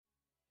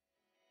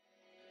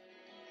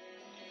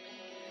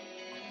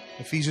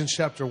Ephesians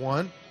chapter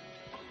 1.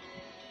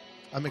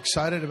 I'm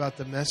excited about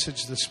the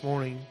message this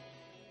morning.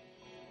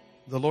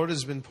 The Lord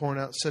has been pouring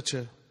out such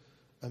an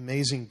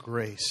amazing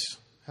grace.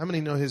 How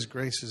many know His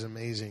grace is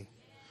amazing?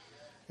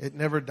 It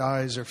never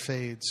dies or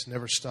fades,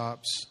 never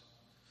stops.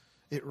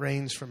 It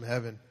rains from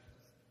heaven.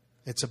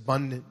 It's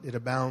abundant. It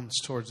abounds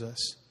towards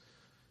us.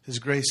 His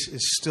grace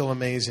is still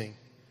amazing.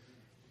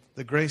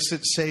 The grace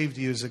that saved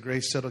you is the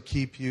grace that will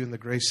keep you and the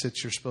grace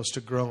that you're supposed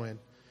to grow in.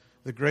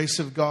 The grace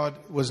of God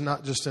was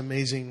not just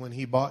amazing when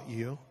He bought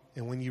you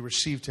and when you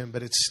received Him,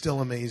 but it's still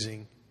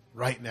amazing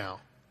right now.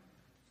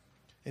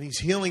 And He's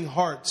healing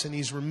hearts and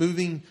He's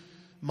removing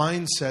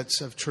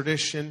mindsets of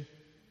tradition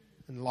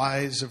and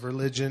lies of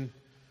religion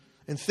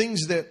and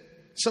things that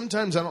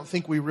sometimes I don't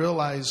think we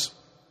realize.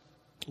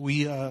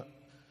 We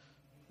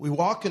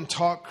walk and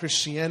talk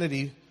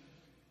Christianity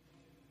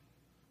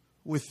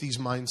with these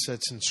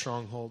mindsets and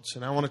strongholds,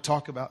 and I want to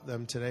talk about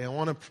them today.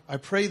 I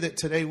pray that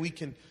today we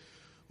can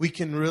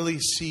really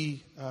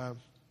see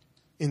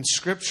in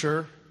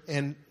Scripture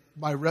and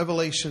by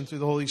revelation through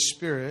the Holy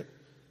Spirit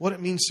what it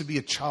means to be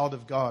a child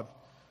of God.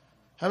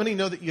 How many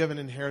know that you have an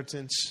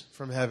inheritance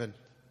from heaven?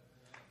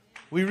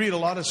 We read a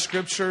lot of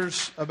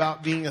scriptures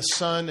about being a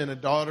son and a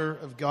daughter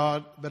of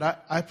God,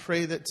 but I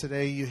pray that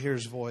today you hear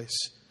His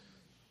voice,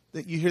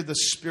 that you hear the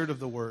spirit of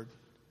the Word.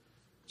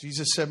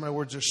 Jesus said, "My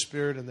words are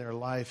spirit and they're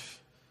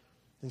life."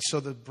 And so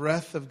the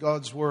breath of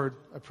God's Word,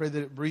 I pray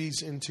that it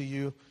breathes into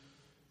you.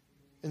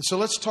 And so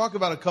let's talk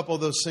about a couple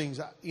of those things.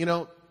 You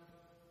know,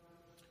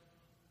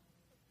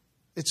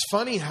 it's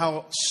funny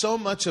how so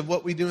much of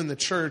what we do in the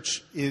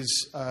church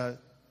is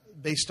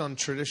based on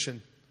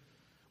tradition.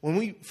 When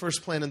we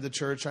first planted the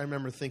church, I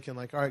remember thinking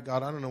like, all right,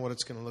 God, I don't know what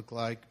it's going to look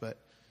like, but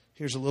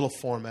here's a little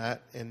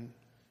format and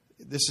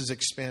this is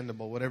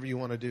expandable, whatever you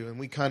want to do. And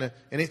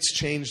and it's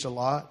changed a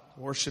lot.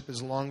 Worship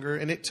is longer,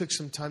 and it took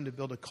some time to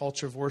build a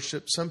culture of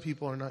worship. Some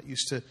people are not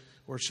used to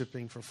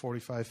worshiping for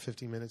 45,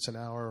 50 minutes, an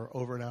hour,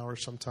 or over an hour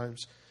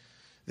sometimes.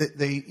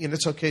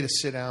 It's okay to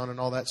sit down and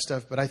all that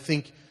stuff, but I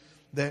think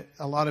that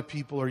a lot of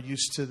people are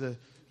used to the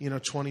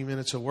 20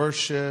 minutes of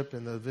worship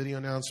and the video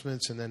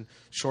announcements and then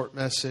short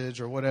message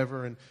or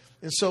whatever. And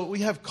so we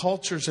have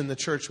cultures in the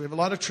church. We have a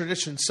lot of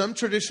traditions. Some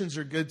traditions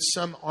are good,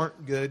 some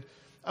aren't good.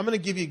 I'm going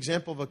to give you an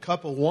example of a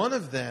couple. One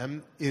of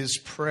them is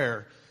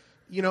prayer.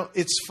 You know,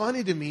 it's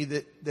funny to me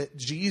that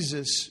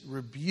Jesus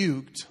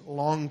rebuked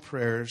long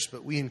prayers,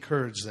 but we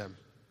encourage them.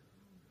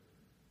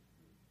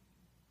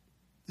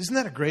 Isn't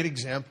that a great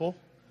example?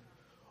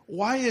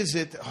 Why is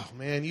it, oh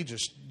man,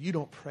 you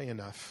don't pray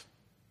enough?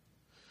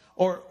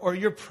 Or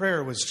your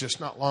prayer was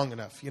just not long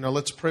enough.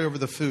 Let's pray over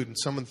the food, and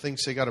someone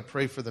thinks they got to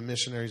pray for the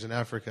missionaries in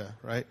Africa,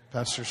 right?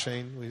 Pastor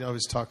Shane, we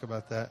always talk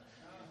about that.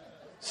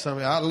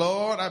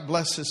 Lord, I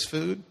bless this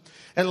food.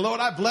 And Lord,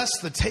 I bless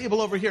the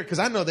table over here because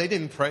I know they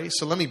didn't pray.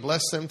 So let me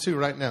bless them too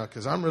right now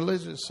because I'm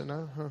religious.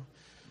 And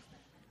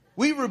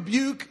we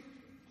rebuke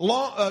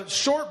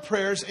short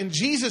prayers, and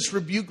Jesus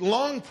rebuked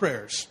long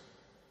prayers.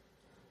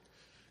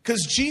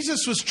 Because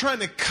Jesus was trying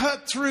to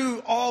cut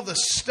through all the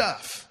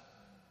stuff.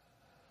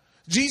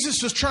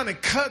 Jesus was trying to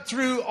cut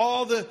through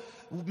all the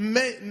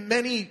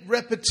many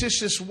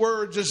repetitious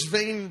words, just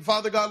vain,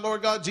 Father God,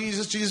 Lord God,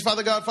 Jesus, Jesus,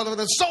 Father God, Father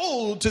God,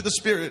 soul to the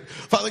Spirit,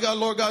 Father God,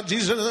 Lord God,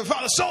 Jesus, and the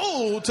Father,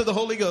 soul to the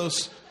Holy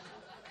Ghost.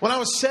 When I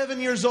was 7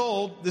 years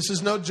old, this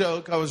is no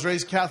joke, I was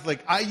raised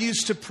Catholic, I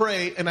used to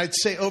pray and I'd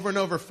say over and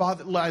over,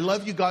 Father, I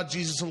love you, God,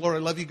 Jesus, and Lord, I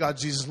love you, God,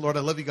 Jesus, and Lord,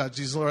 I love you, God,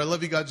 Jesus, and Lord, I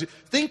love you, God, Jesus,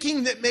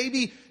 thinking that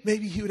maybe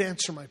He would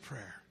answer my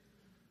prayer.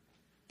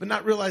 But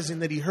not realizing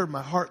that He heard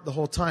my heart the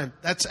whole time.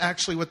 That's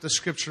actually what the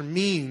Scripture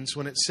means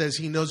when it says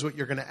He knows what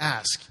you're going to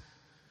ask.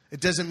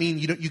 It doesn't mean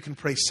you can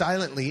pray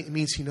silently. It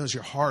means He knows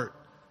your heart.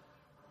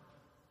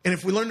 And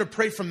if we learn to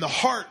pray from the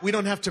heart, we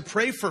don't have to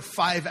pray for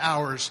 5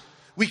 hours.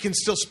 We can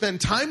still spend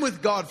time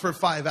with God for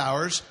 5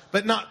 hours,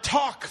 but not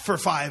talk for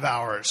 5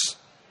 hours.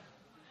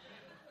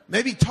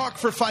 Maybe talk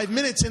for 5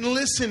 minutes and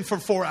listen for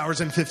 4 hours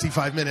and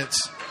 55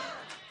 minutes.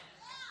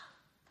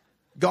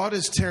 God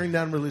is tearing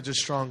down religious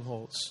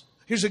strongholds.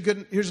 Here's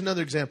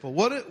another example.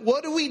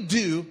 What do we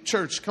do?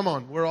 Church, come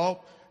on.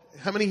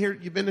 How many here,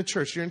 you've been to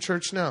church? You're in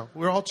church now.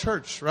 We're all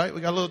church, right? We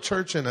got a little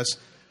church in us.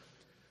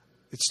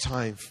 It's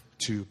time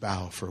to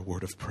bow for a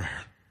word of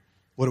prayer.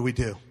 What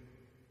do?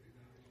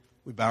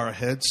 We bow our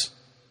heads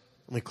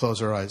and we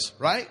close our eyes,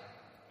 right?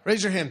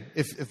 Raise your hand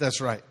if that's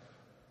right.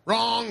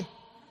 Wrong.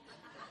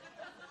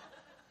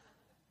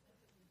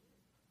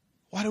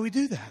 Why do we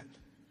do that?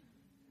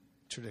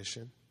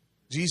 Tradition.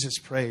 Jesus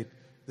prayed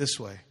this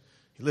way.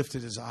 He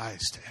lifted His eyes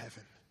to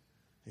heaven.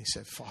 And He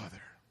said,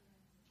 Father.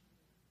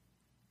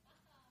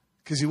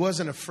 Because He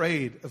wasn't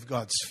afraid of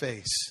God's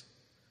face.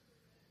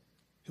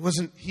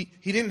 He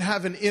didn't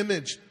have an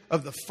image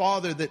of the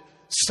Father that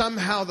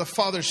somehow the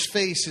Father's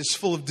face is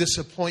full of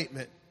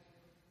disappointment.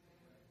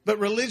 But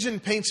religion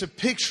paints a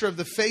picture of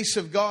the face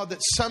of God that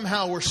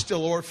somehow we're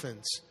still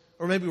orphans.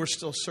 Or maybe we're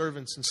still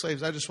servants and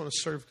slaves. I just want to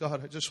serve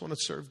God. I just want to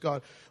serve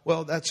God.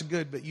 Well, that's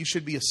good, but you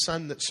should be a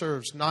son that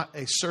serves, not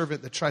a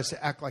servant that tries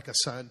to act like a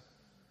son.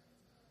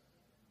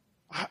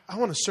 I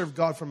want to serve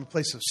God from a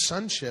place of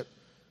sonship,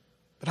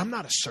 but I'm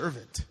not a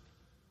servant.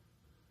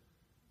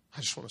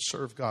 I just want to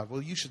serve God.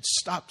 Well, you should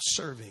stop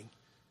serving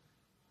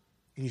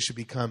and you should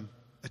become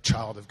a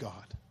child of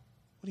God.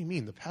 What do you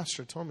mean? The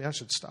pastor told me I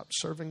should stop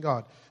serving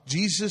God.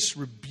 Jesus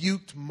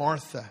rebuked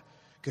Martha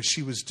because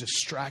she was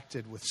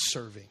distracted with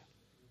serving.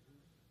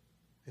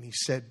 And he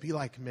said, be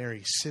like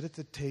Mary, sit at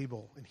the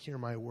table and hear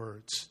my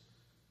words.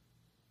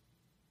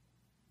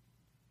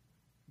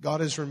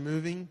 God is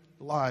removing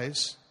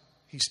lies.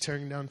 He's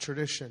tearing down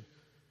tradition.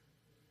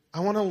 I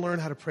want to learn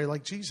how to pray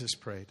like Jesus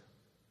prayed.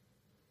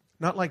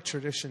 Not like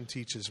tradition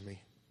teaches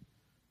me.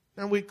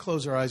 Now we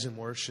close our eyes in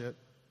worship.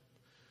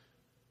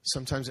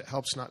 Sometimes it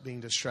helps not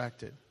being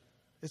distracted.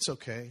 It's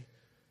okay.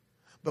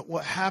 But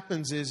what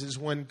happens is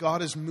when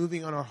God is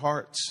moving on our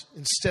hearts,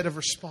 instead of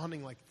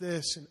responding like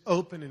this and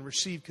open and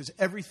receive, because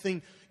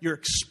everything, your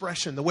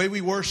expression, the way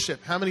we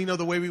worship, how many know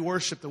the way we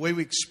worship, the way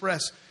we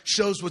express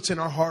shows what's in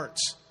our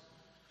hearts?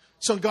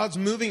 So God's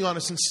moving on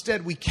us.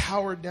 Instead, we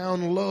cower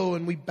down low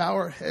and we bow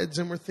our heads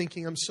and we're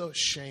thinking, I'm so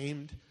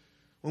ashamed.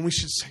 When we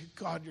should say,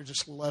 God, you're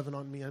just loving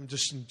on me. I'm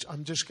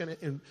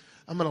going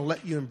to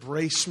let you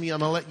embrace me. I'm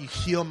going to let you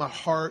heal my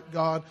heart,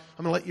 God.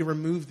 I'm going to let you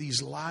remove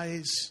these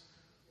lies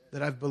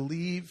that I've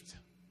believed.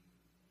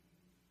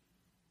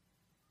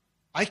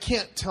 I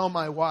can't tell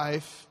my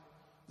wife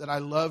that I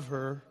love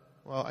her.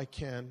 Well, I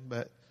can,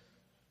 but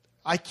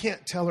I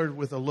can't tell her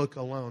with a look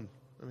alone.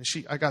 I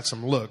mean, I got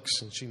some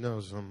looks, and she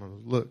knows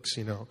I'm looks,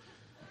 you know.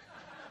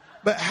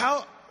 But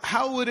how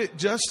would it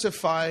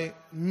justify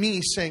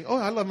me saying, oh,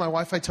 I love my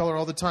wife, I tell her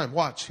all the time.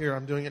 Watch, here,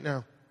 I'm doing it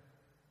now.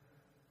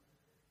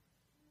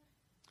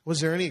 Was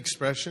there any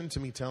expression to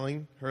me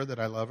telling her that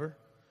I love her?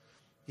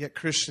 Yet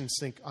Christians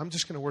think, I'm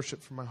just going to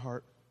worship from my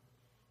heart.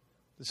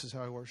 This is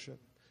how I worship.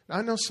 Now,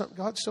 I know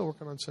God's still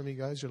working on some of you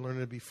guys. You're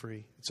learning to be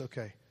free. It's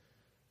okay.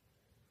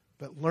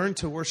 But learn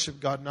to worship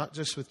God not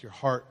just with your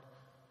heart,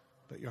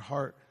 but your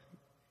heart,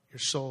 your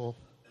soul,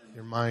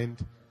 your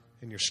mind,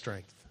 and your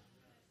strength.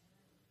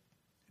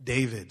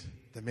 David,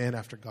 the man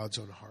after God's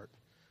own heart,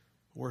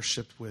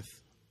 worshiped with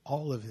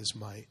all of his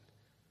might.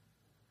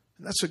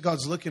 And that's what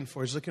God's looking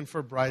for. He's looking for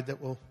a bride that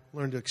will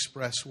learn to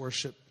express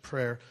worship,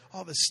 prayer,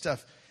 all this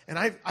stuff. And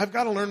I've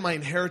got to learn my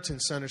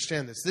inheritance to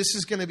understand this. This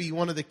is going to be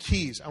one of the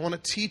keys. I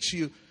want to teach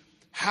you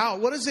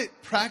what does it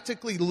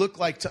practically look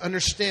like to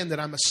understand that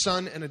I'm a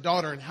son and a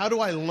daughter, and how do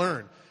I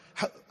learn?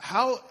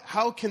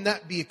 How can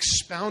that be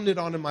expounded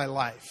onto my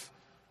life?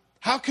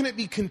 How can it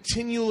be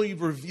continually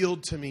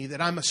revealed to me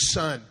that I'm a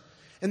son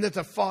and that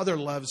the Father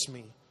loves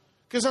me?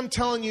 Because I'm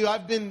telling you,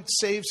 I've been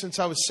saved since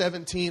I was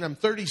 17. I'm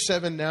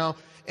 37 now,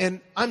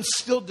 and I'm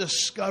still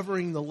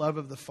discovering the love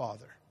of the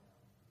Father.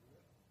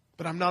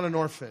 But I'm not an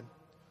orphan.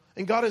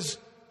 And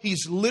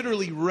He's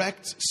literally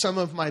wrecked some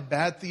of my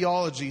bad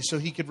theology so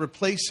He could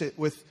replace it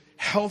with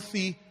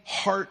healthy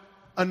heart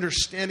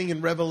understanding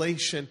and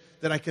revelation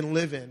that I can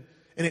live in.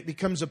 And it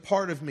becomes a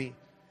part of me.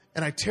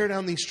 And I tear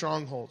down these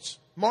strongholds.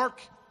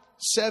 Mark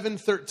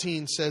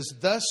 7:13 says,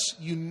 thus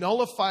you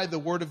nullify the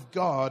word of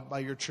God by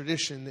your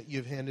tradition that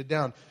you've handed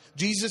down.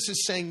 Jesus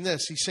is saying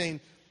this. He's saying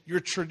your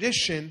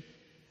tradition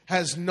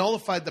has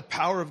nullified the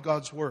power of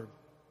God's word.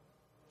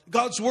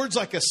 God's word's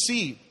like a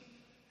seed.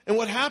 And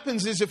what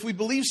happens is if we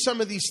believe some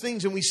of these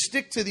things and we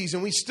stick to these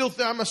and we still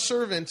think I'm a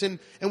servant and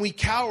we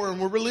cower and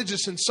we're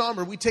religious and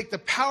somber, we take the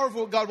power of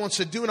what God wants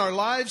to do in our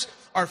lives,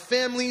 our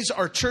families,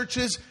 our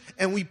churches,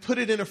 and we put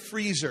it in a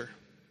freezer.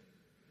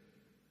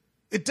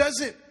 It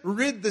doesn't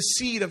rid the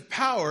seed of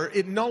power,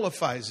 it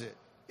nullifies it.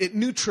 It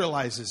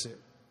neutralizes it.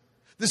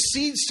 The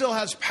seed still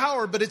has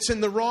power, but it's in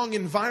the wrong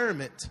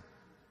environment.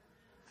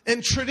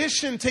 And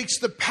tradition takes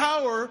the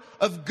power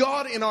of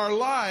God in our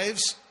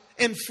lives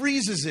and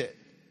freezes it.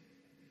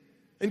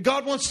 And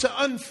God wants to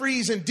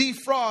unfreeze and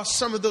defrost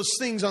some of those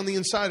things on the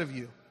inside of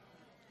you.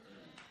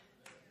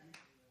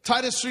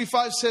 Titus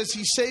 3:5 says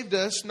He saved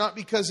us not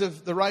because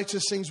of the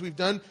righteous things we've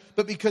done,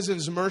 but because of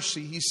His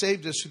mercy. He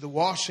saved us through the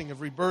washing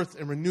of rebirth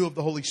and renewal of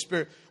the Holy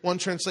Spirit. One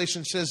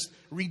translation says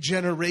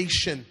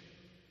regeneration.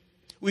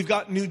 We've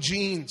got new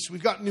genes.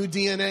 We've got new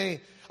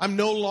DNA. I'm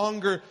no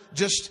longer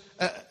just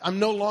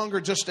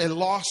a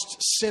lost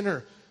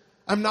sinner.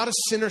 I'm not a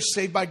sinner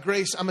saved by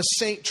grace. I'm a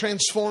saint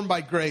transformed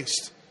by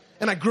grace.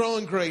 And I grow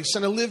in grace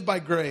and I live by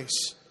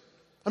grace.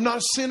 I'm not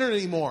a sinner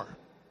anymore.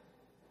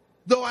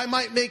 Though I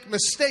might make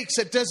mistakes,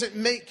 that doesn't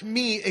make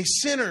me a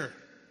sinner.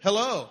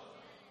 Hello?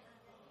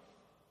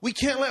 We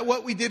can't let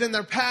what we did in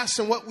the past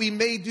and what we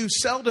may do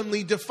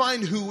seldomly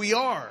define who we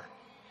are.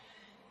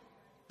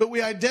 But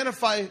we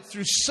identify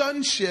through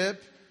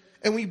sonship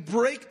and we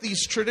break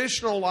these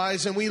traditional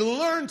lies and we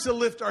learn to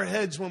lift our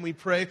heads when we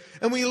pray.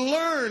 And we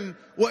learn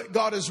what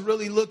God is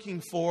really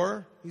looking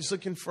for. He's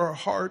looking for our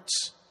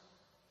hearts.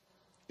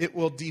 It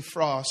will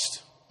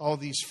defrost all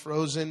these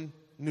frozen,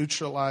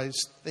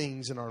 neutralized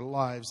things in our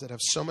lives that have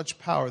so much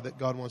power that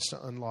God wants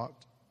to unlock.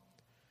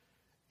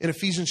 In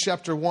Ephesians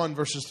chapter 1,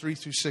 verses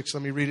 3-6,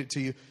 let me read it to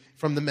you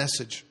from the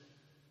Message.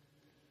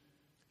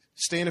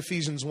 Stay in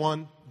Ephesians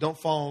 1. Don't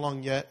follow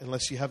along yet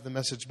unless you have the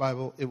Message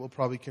Bible. It will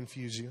probably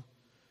confuse you.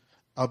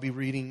 I'll be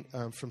reading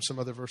from some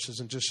other verses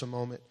in just a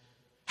moment.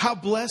 How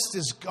blessed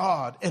is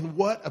God, and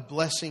what a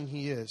blessing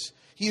He is.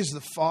 He is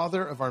the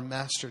Father of our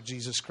Master,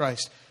 Jesus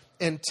Christ,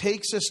 and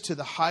takes us to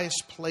the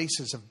highest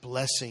places of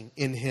blessing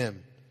in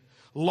Him.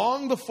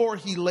 Long before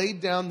He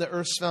laid down the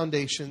earth's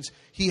foundations,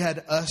 He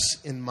had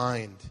us in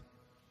mind.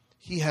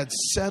 He had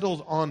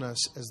settled on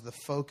us as the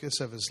focus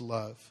of His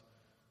love,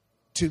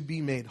 to be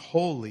made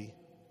holy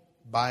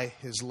by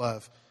His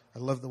love. I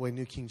love the way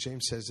New King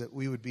James says that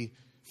we would be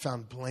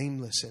found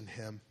blameless in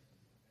Him.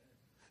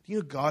 Do you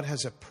know God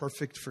has a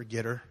perfect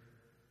forgetter?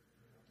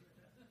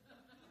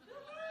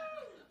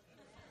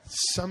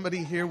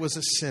 Somebody here was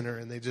a sinner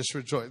and they just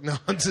rejoiced. No,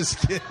 I'm just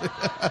kidding.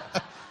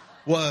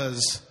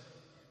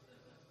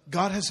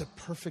 God has a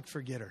perfect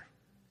forgetter.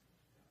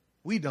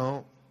 We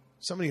don't.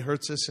 Somebody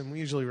hurts us and we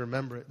usually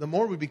remember it. The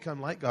more we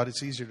become like God,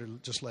 it's easier to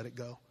just let it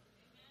go.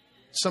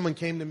 Someone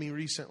came to me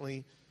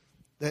recently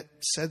that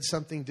said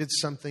something, did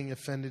something,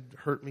 offended,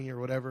 hurt me or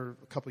whatever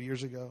a couple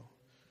years ago.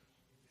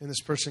 And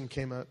this person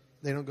came up.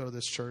 They don't go to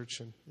this church,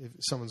 and if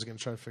someone's going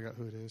to try to figure out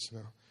who it is,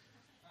 no.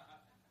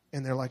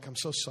 And they're like, I'm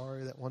so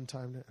sorry that one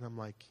time. And I'm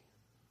like,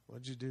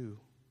 what'd you do?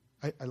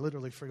 I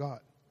literally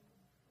forgot.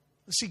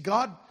 See,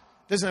 God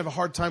doesn't have a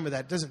hard time with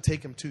that. It doesn't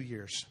take Him 2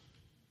 years.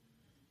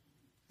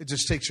 It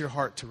just takes your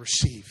heart to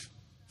receive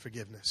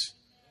forgiveness.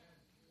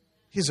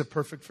 He's a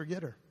perfect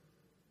forgetter.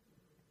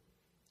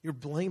 You're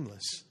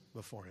blameless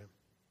before Him.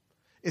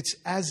 It's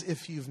as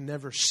if you've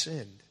never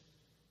sinned.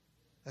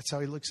 That's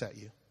how He looks at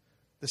you.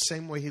 The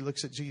same way He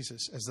looks at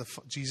Jesus.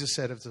 Jesus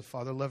said, if the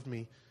Father loved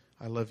me,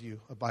 I love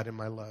you. Abide in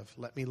my love.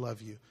 Let me love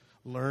you.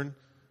 Learn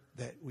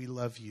that we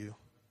love you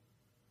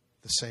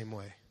the same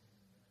way.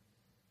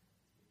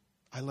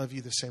 I love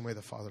you the same way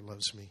the Father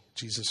loves me.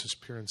 Jesus is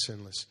pure and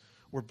sinless.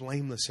 We're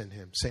blameless in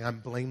Him. Say, I'm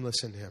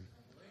blameless in Him.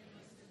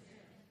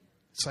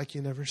 It's like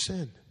you never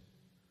sinned.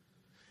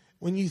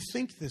 When you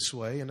think this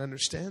way and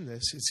understand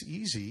this, it's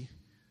easy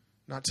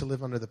not to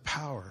live under the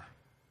power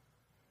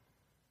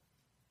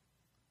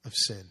of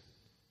sin.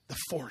 The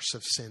force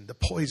of sin, the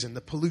poison,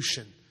 the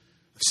pollution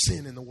of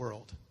sin in the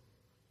world.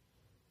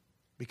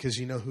 Because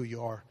you know who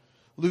you are.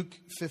 Luke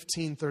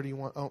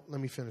 15:31. Oh, let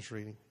me finish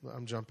reading.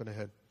 I'm jumping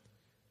ahead.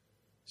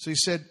 So He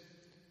said,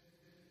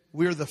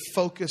 we're the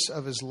focus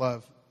of His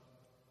love.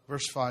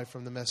 Verse 5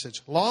 from the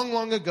Message. Long,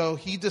 long ago,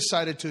 He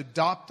decided to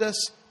adopt us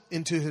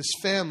into His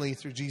family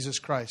through Jesus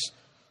Christ.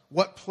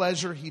 What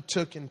pleasure He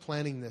took in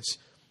planning this.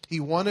 He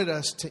wanted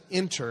us to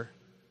enter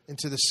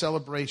into the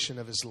celebration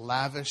of His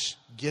lavish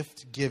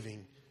gift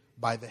giving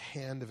by the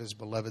hand of His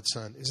beloved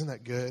Son. Isn't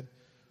that good?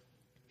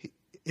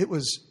 It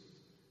was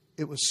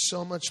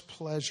so much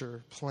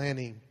pleasure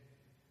planning.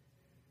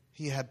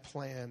 He had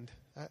planned.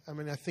 I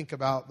mean, I think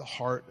about the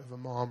heart of a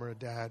mom or a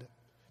dad,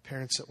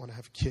 parents that want to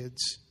have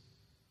kids.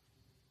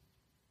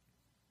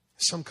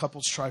 Some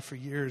couples try for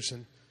years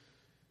and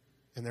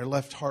they're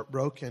left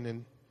heartbroken,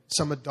 and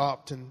some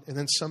adopt and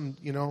then some,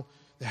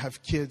 they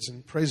have kids,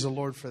 and praise the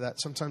Lord for that.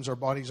 Sometimes our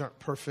bodies aren't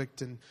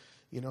perfect, and,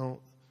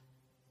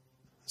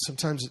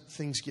 sometimes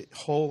things get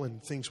whole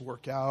and things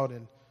work out,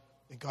 and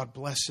God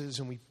blesses,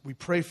 and we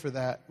pray for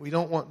that. We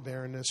don't want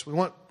barrenness. We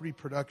want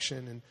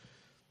reproduction. And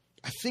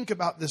I think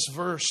about this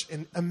verse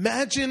and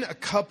imagine a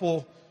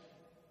couple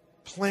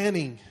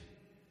planning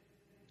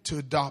to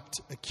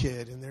adopt a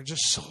kid, and they're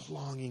just so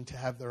longing to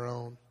have their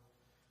own.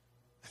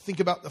 I think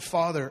about the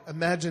Father.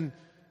 Imagine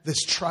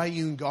this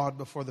triune God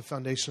before the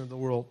foundation of the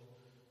world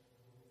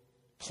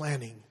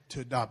planning to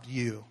adopt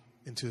you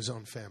into His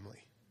own family.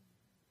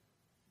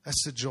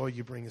 That's the joy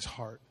you bring His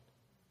heart.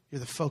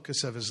 You're the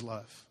focus of His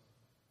love.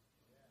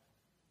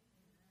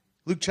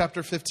 Luke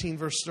chapter 15,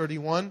 verse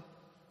 31.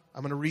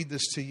 I'm going to read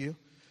this to you.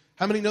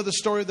 How many know the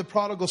story of the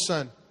prodigal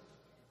son?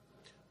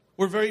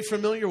 We're very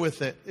familiar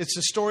with it. It's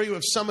the story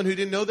of someone who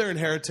didn't know their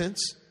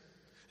inheritance,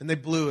 and they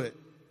blew it.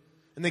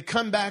 And they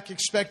come back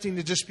expecting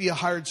to just be a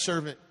hired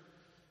servant.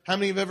 How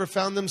many have ever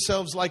found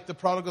themselves like the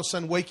prodigal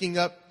son, waking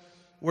up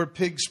where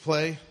pigs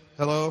play?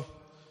 Hello?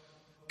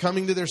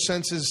 Coming to their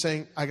senses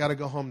saying, I got to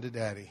go home to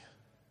daddy.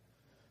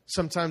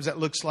 Sometimes that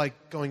looks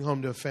like going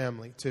home to a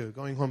family too.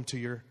 Going home to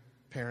your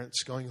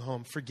parents, going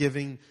home,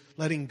 forgiving,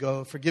 letting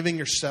go, forgiving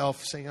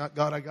yourself, saying,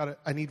 God,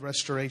 I need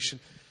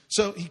restoration.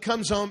 So he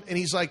comes home and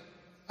he's like,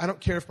 I don't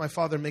care if my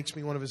father makes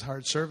me one of his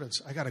hired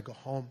servants. I got to go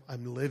home.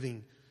 I'm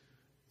living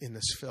in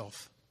this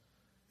filth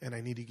and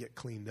I need to get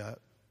cleaned up.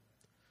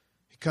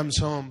 He comes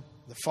home.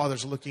 The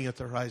father's looking at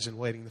the horizon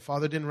waiting. The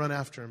father didn't run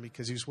after him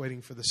because he was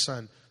waiting for the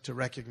son to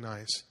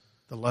recognize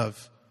the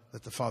love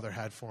that the father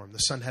had for him. The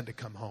son had to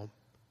come home.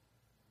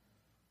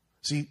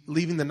 See,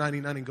 leaving the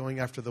 99 and going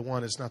after the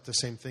one is not the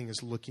same thing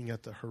as looking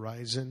at the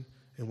horizon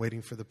and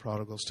waiting for the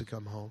prodigals to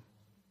come home.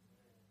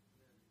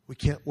 We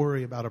can't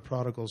worry about our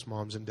prodigals,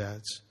 moms and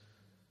dads.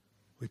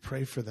 We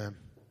pray for them.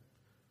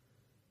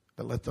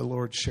 But let the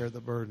Lord share the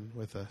burden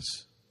with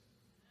us.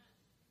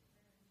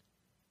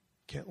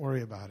 Can't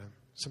worry about them.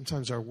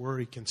 Sometimes our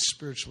worry can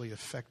spiritually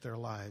affect their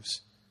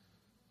lives.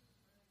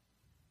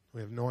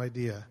 We have no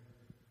idea.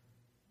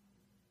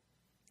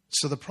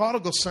 So the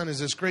prodigal son is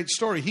this great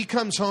story. He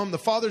comes home. The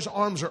father's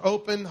arms are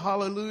open.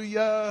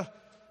 Hallelujah.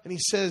 And he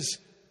says,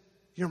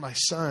 you're my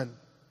son.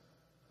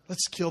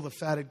 Let's kill the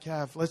fatted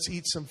calf. Let's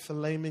eat some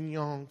filet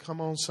mignon.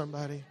 Come on,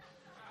 somebody.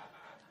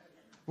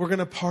 We're going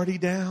to party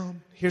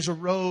down. Here's a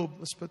robe.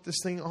 Let's put this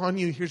thing on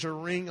you. Here's a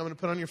ring. I'm going to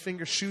put on your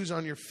finger, shoes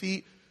on your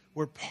feet.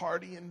 We're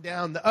partying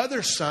down. The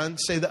other son,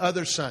 say the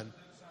other son.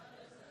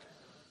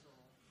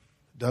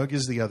 Doug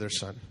is the other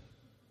son.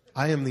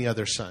 I am the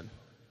other son.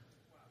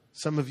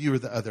 Some of you are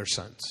the other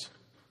sons.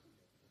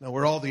 Now,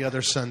 we're all the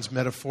other sons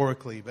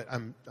metaphorically, but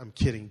I'm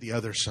kidding. The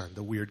other son,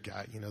 the weird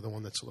guy, the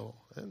one that's a little,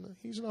 and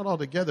he's not all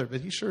together,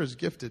 but he sure is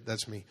gifted.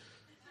 That's me.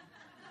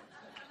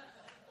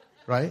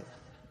 Right?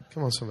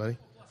 Come on, somebody.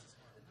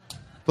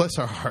 Bless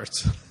our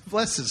hearts.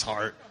 Bless his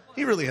heart.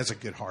 He really has a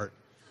good heart.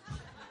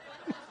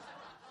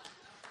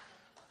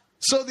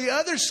 So the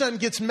other son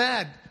gets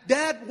mad.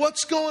 Dad,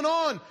 what's going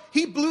on?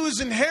 He blew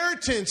his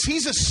inheritance.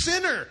 He's a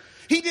sinner.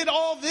 He did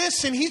all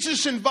this and he's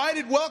just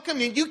invited,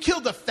 welcome, and you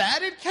killed a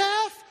fatted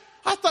calf?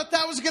 I thought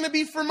that was going to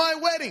be for my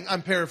wedding.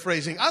 I'm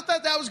paraphrasing. I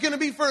thought that was going to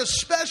be for a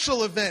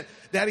special event.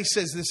 Daddy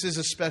says this is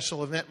a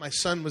special event. My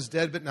son was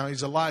dead, but now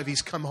he's alive.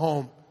 He's come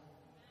home.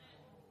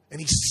 And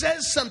he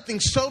says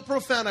something so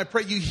profound. I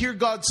pray you hear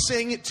God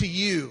saying it to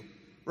you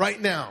right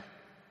now.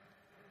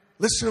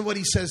 Listen to what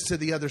he says to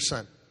the other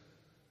son.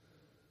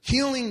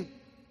 Healing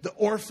the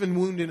orphan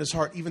wound in his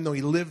heart, even though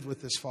he lived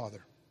with his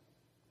father.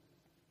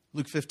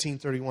 Luke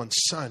 15:31,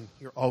 son,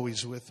 you're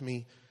always with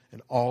me,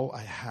 and all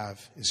I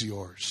have is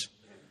yours.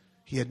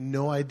 He had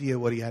no idea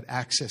what he had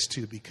access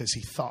to because he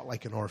thought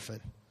like an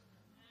orphan.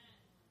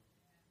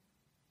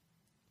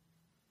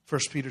 1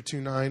 Peter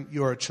 2:9,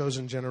 you are a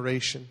chosen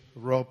generation, a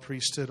royal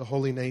priesthood, a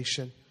holy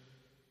nation,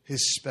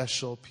 his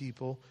special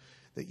people,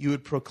 that you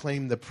would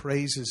proclaim the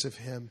praises of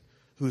him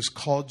who has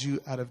called you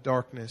out of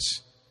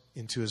darkness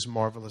into his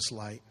marvelous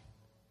light.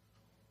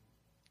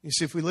 You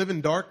see, if we live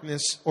in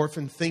darkness,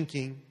 orphan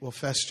thinking will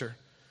fester.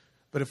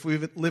 But if we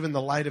live in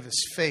the light of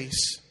his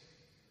face,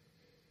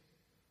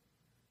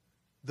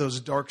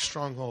 those dark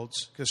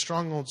strongholds, because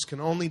strongholds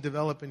can only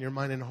develop in your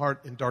mind and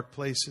heart in dark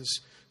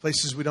places,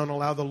 places we don't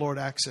allow the Lord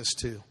access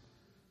to.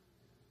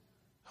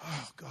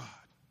 Oh, God,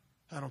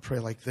 I don't pray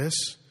like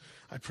this.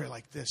 I pray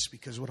like this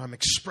because what I'm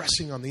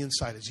expressing on the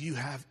inside is you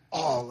have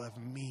all of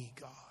me,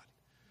 God.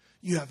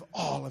 You have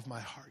all of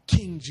my heart.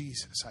 King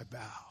Jesus, I bow.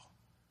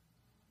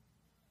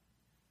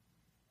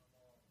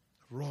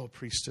 Royal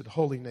priesthood,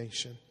 holy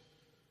nation.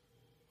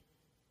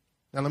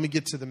 Now let me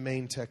get to the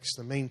main text,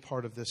 the main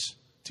part of this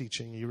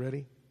teaching. Are you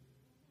ready?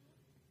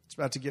 It's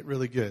about to get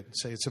really good.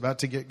 Say, it's about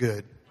to get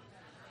good.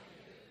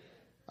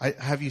 I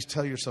have you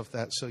tell yourself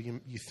that so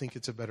you think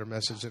it's a better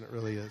message than it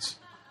really is.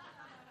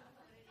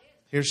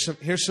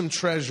 Here's some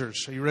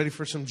treasures. Are you ready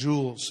for some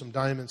jewels, some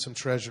diamonds, some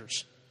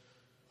treasures?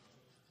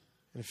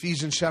 In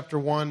Ephesians chapter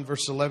 1,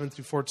 verse 11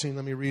 through 14,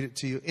 let me read it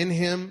to you. In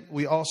him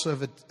we also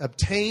have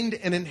obtained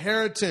an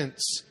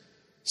inheritance.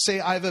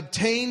 Say, I've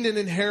obtained an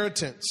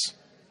inheritance.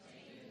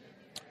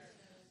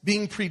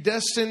 Being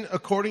predestined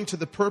according to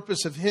the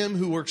purpose of him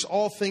who works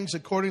all things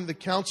according to the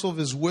counsel of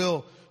his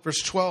will.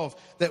 Verse 12,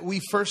 that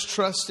we first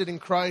trusted in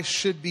Christ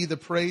should be the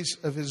praise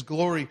of his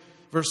glory.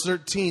 Verse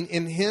 13,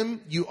 in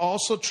him you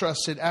also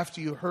trusted after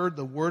you heard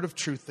the word of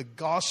truth, the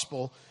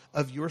gospel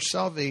of your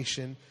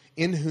salvation,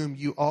 in whom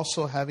you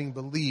also having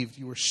believed,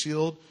 you were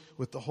sealed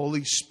with the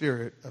Holy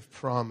Spirit of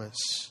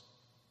promise.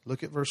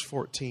 Look at verse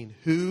 14.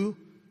 Who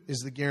is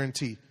the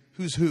guarantee?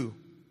 Who's who?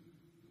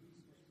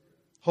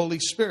 Holy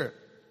Spirit.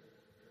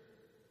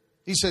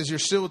 He says you're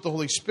sealed with the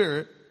Holy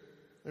Spirit.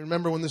 And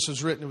remember when this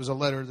was written, it was a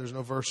letter. There's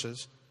no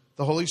verses.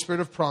 The Holy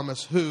Spirit of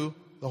promise, who,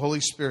 the Holy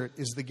Spirit,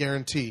 is the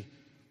guarantee.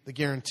 The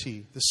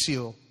guarantee, the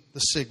seal, the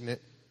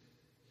signet.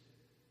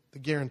 The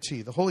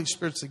guarantee. The Holy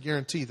Spirit's the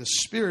guarantee. The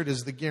Spirit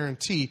is the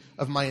guarantee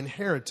of my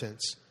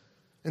inheritance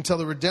until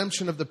the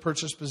redemption of the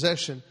purchased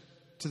possession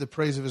to the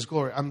praise of his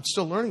glory. I'm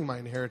still learning my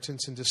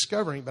inheritance and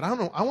discovering, but I don't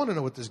know. I want to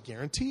know what this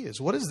guarantee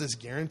is. What is this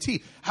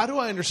guarantee? How do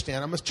I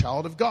understand I'm a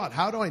child of God?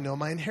 How do I know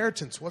my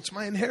inheritance? What's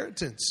my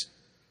inheritance?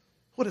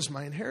 What is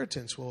my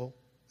inheritance? Well,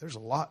 there's a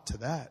lot to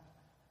that.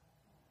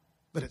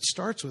 But it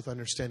starts with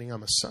understanding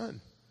I'm a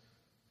son.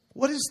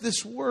 What is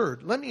this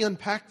word? Let me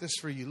unpack this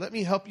for you. Let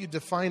me help you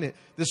define it.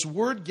 This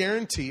word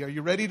guarantee, are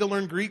you ready to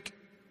learn Greek?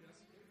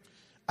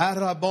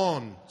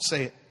 Arabon.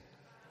 Say it.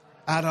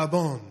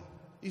 Arabon.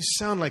 You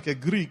sound like a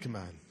Greek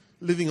man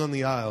living on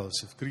the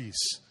Isles of Greece.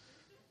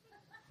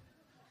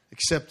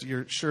 Except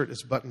your shirt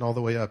is buttoned all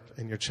the way up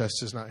and your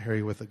chest is not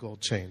hairy with a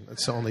gold chain.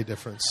 That's the only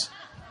difference.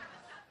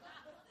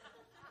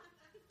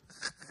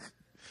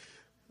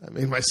 I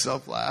made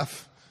myself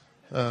laugh.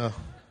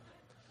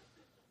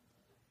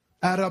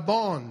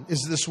 Arabon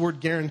is this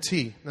word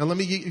guarantee. Now let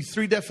me give you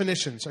 3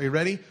 definitions. Are you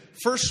ready?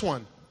 First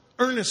one,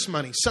 earnest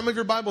money. Some of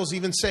your Bibles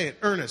even say it,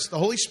 earnest. The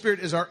Holy Spirit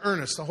is our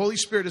earnest. The Holy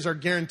Spirit is our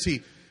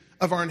guarantee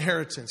of our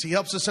inheritance. He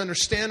helps us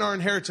understand our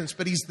inheritance,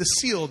 but he's the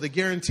seal, the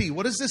guarantee.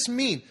 What does this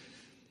mean?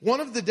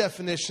 One of the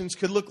definitions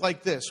could look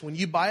like this. When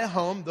you buy a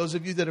home, those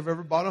of you that have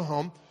ever bought a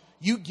home,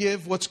 you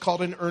give what's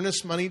called an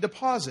earnest money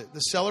deposit. The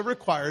seller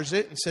requires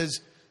it and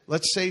says,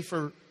 let's say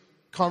for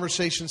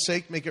conversation's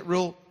sake, make it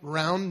real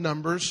round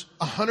numbers,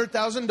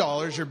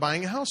 $100,000 you're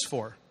buying a house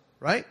for,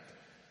 right?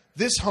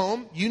 This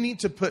home, you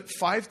need to put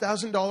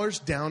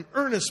 $5,000 down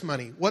earnest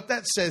money. What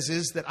that says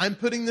is that I'm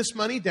putting this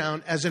money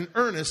down as an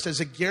earnest,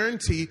 as a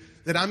guarantee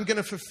that I'm going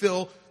to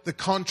fulfill the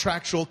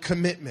contractual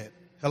commitment.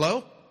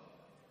 Hello?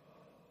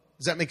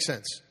 Does that make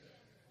sense?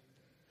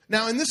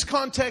 Now, in this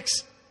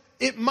context,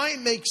 it might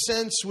make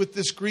sense with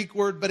this Greek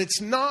word, but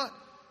it's not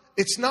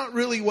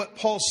really what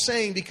Paul's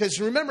saying, because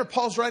remember,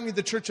 Paul's writing to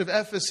the church of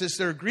Ephesus.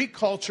 They're a Greek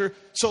culture.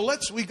 So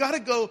we got to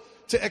go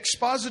to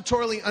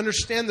expositorily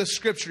understand the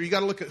scripture. You got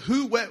to look at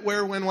who, what,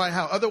 where, when, why,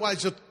 how.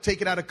 Otherwise, you'll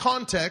take it out of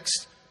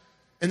context,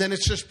 and then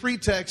it's just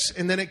pretext,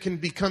 and then it can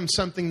become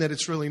something that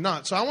it's really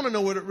not. So I want to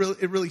know what it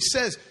really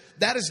says.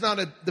 That is not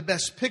the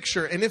best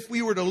picture. And if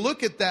we were to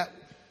look at that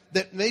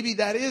maybe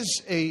that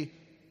is a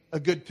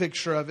good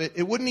picture of it.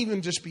 It wouldn't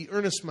even just be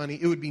earnest money.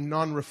 It would be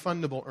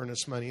non-refundable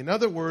earnest money. In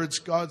other words,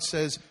 God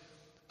says,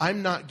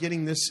 I'm not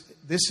getting this.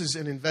 This is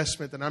an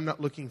investment that I'm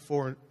not looking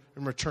for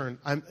in return.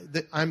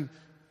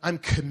 I'm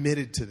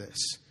committed to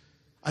this.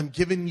 I'm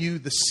giving you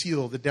the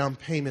seal, the down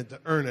payment, the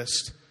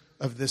earnest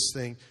of this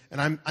thing.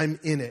 And I'm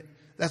in it.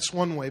 That's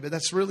one way, but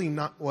that's really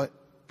not what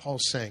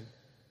Paul's saying.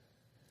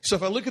 So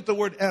if I look at the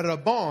word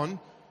arabon,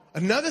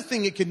 another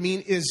thing it could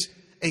mean is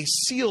a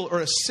seal or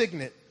a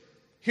signet.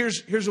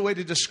 Here's a way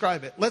to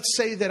describe it. Let's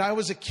say that I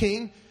was a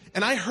king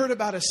and I heard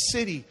about a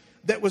city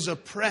that was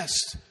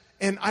oppressed.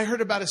 And I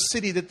heard about a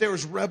city that there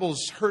was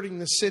rebels hurting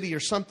the city or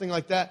something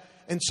like that.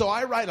 And so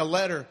I write a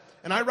letter.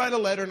 And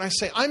I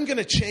say, I'm going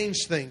to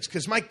change things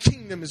because my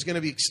kingdom is going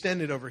to be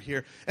extended over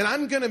here. And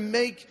I'm going to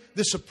make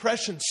this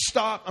oppression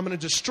stop. I'm going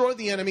to destroy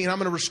the enemy and I'm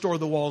going to restore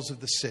the walls of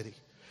the city.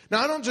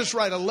 Now, I don't just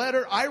write a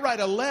letter. I write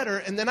a letter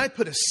and then I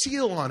put a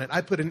seal on it.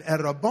 I put an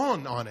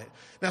arabon on it.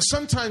 Now,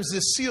 sometimes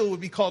this seal would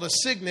be called a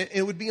signet.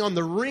 It would be on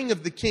the ring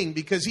of the king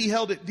because he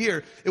held it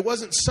dear. It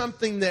wasn't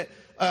something that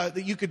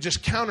you could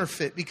just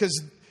counterfeit,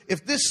 because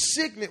if this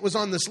signet was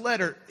on this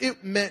letter,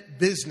 it meant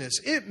business.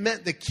 It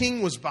meant the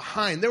king was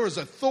behind. There was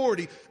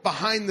authority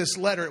behind this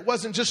letter. It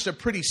wasn't just a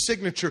pretty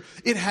signature.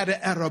 It had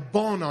an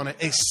arabon on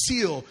it, a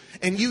seal.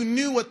 And you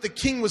knew what the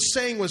king was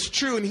saying was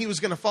true, and he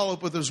was going to follow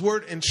up with his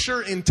word. And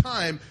sure, in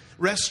time,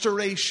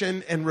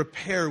 restoration and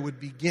repair would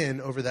begin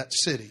over that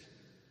city.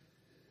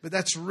 But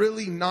that's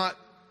really not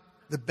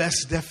the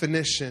best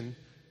definition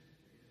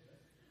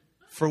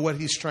for what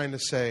he's trying to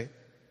say.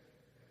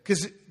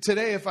 Because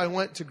today, if I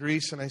went to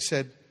Greece and I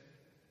said,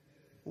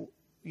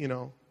 you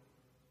know,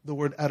 the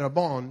word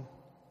arabon,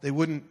 they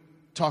wouldn't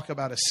talk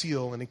about a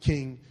seal and a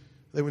king.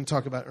 They wouldn't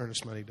talk about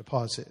earnest money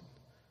deposit.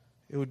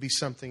 It would be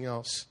something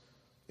else.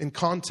 In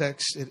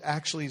context, it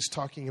actually is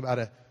talking about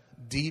a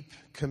deep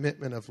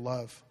commitment of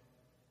love.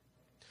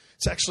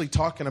 It's actually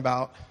talking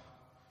about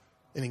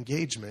an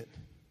engagement.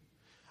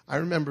 I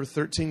remember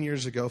 13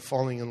 years ago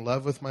falling in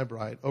love with my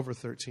bride, over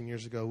 13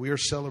 years ago. We are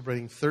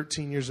celebrating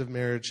 13 years of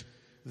marriage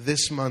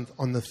this month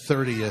on the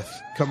 30th.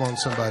 Come on,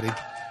 somebody.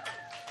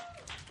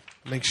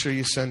 Make sure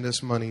you send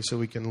us money so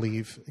we can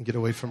leave and get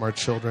away from our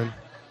children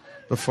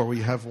before we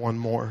have one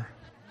more.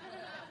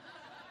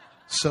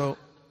 So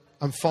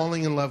I'm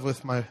falling in love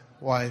with my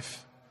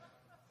wife,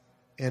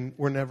 and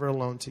we're never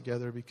alone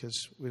together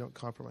because we don't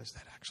compromise.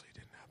 That actually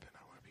didn't happen.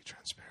 I want to be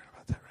transparent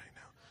about that right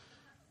now.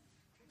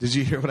 Did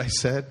you hear what I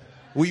said?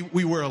 We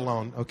were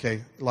alone.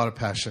 Okay, a lot of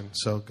passion,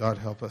 so God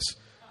help us.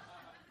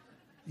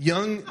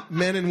 Young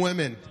men and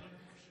women,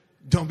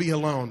 don't be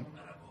alone.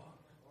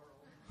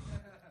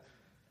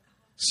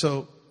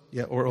 So,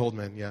 yeah, or old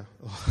men, yeah.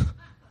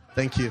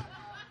 Thank you.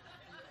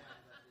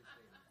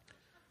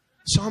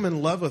 So I'm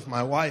in love with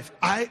my wife.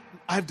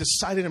 I've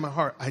decided in my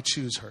heart, I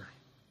choose her.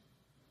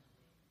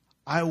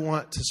 I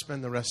want to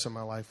spend the rest of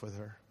my life with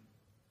her.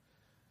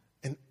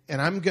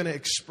 And I'm going to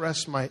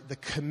express the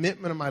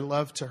commitment of my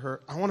love to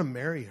her. I want to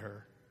marry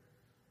her.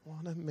 I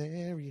want to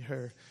marry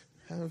her,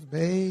 have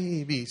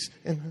babies.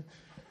 And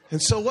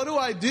so what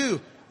do?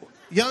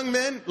 Young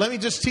men, let me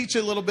just teach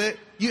you a little bit.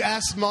 You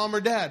ask mom or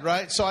dad,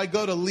 right? So I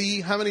go to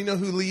Lee. How many know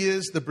who Lee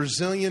is? The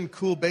Brazilian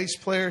cool bass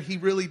player. He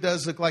really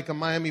does look like a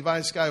Miami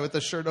Vice guy with the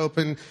shirt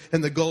open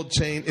and the gold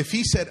chain. If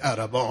he said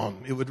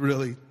arabon, it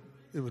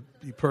would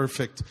be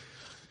perfect.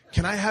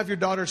 Can I have your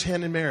daughter's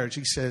hand in marriage?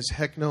 He says,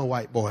 heck no,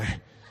 white boy.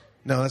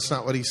 No, that's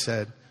not what he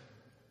said.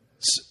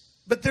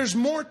 But there's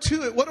more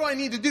to it. What do I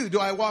need to do? Do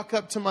I walk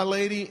up to my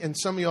lady? And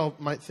some of y'all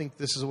might think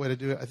this is a way to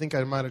do it. I think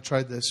I might have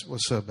tried this.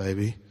 What's up,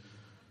 baby?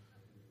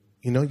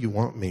 You know you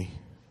want me.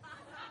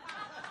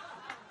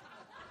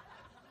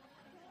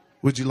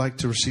 Would you like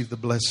to receive the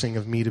blessing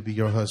of me to be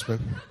your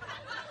husband?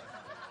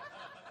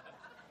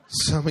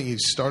 Some of you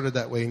started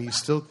that way and you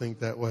still think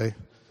that way.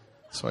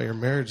 That's why your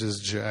marriage is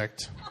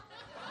jacked.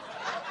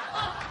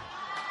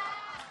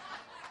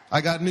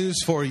 I got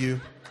news for you.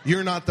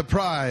 You're not the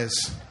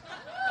prize.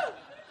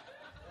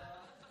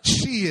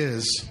 She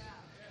is.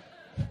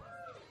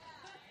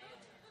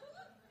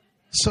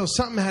 So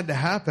something had to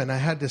happen. I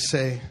had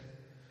to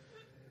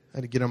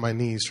get on my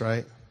knees,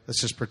 right? Let's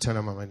just pretend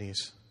I'm on my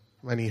knees.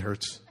 My knee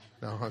hurts.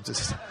 No,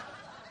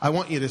 I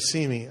want you to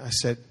see me. I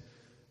said,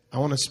 I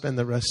want to spend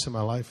the rest of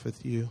my life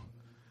with you.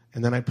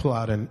 And then I pull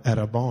out an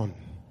arabon,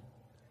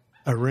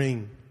 a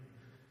ring.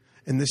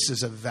 And this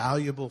is a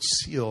valuable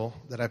seal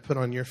that I put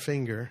on your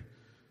finger.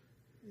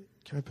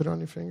 Can I put it on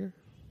your finger?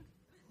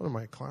 What am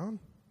I, a clown?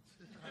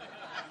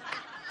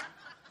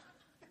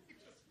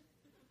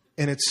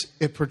 And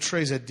it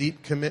portrays a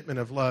deep commitment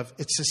of love.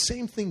 It's the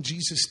same thing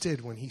Jesus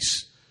did when he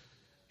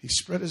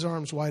spread his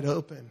arms wide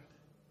open.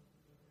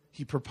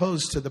 He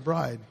proposed to the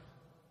bride.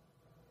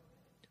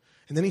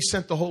 And then he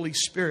sent the Holy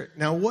Spirit.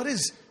 Now,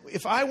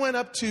 if I went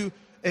up to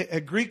a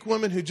Greek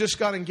woman who just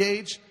got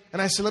engaged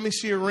and I said, let me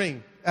see your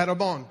ring,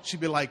 arabon, she'd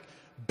be like,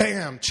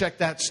 bam, check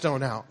that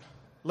stone out.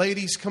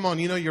 Ladies, come on,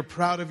 you know you're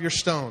proud of your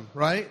stone,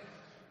 right?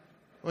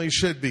 Well, you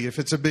should be if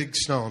it's a big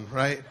stone,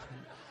 right?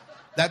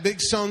 That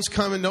big stone's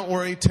coming, don't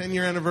worry,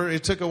 10-year anniversary.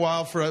 It took a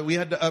while we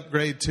had to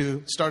upgrade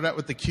to, start out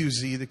with the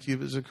QZ, the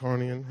Cubic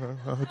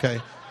Zirconian. Okay.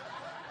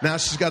 Now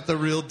she's got the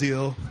real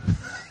deal.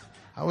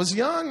 I was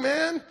young,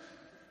 man.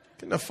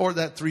 Couldn't afford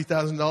that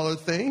 $3,000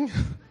 thing.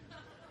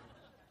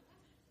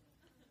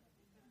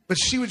 But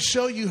she would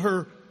show you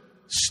her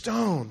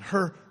stone,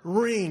 her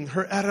ring,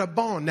 her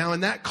arabon. Now,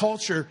 in that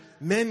culture,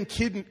 men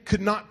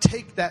could not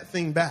take that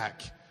thing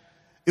back.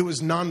 It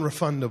was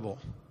non-refundable.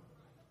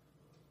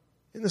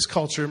 In this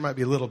culture, it might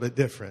be a little bit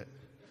different.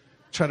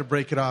 Try to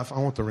break it off. I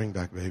want the ring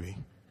back, baby.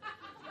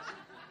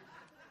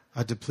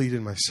 I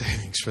depleted my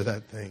savings for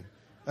that thing.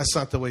 That's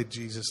not the way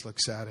Jesus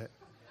looks at it.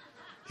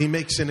 He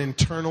makes an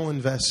eternal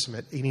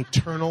investment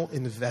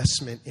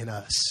in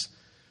us.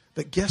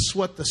 But guess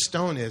what the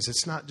stone is?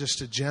 It's not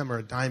just a gem or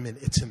a diamond.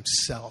 It's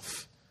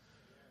himself.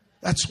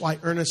 That's why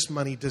earnest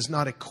money does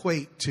not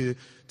equate to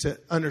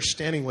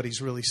understanding what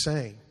he's really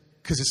saying.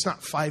 Because it's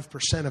not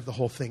 5% of the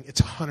whole thing.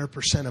 It's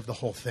 100% of the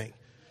whole thing.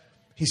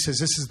 He says,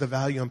 this is the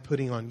value I'm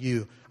putting on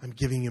you. I'm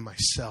giving you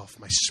myself,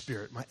 my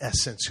spirit, my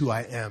essence, who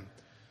I am.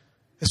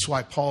 That's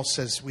why Paul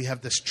says we have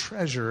this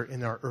treasure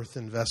in our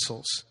earthen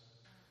vessels.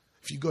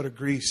 If you go to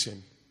Greece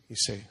and you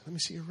say, let me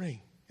see your ring.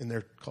 And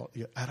they're called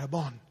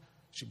arabon.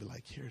 She'd be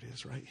like, here it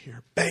is, right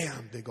here.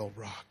 Bam, big old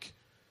rock.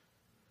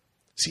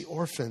 See,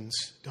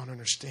 orphans don't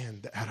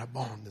understand the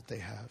arabon that they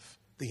have,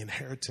 the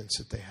inheritance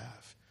that they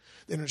have.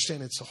 They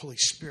understand it's the Holy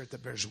Spirit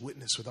that bears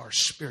witness with our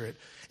spirit.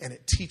 And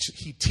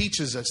he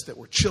teaches us that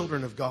we're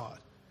children of God.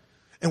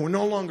 And we're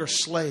no longer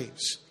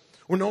slaves.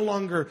 We're no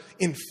longer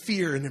in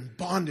fear and in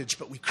bondage,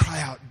 but we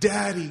cry out,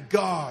 Daddy,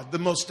 God, the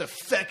most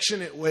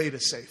affectionate way to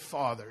say,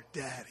 Father,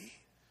 Daddy.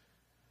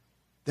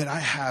 That I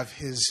have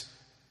his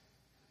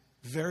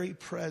very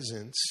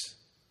presence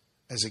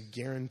as a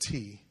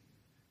guarantee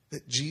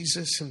that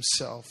Jesus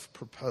himself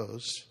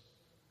proposed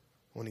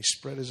when he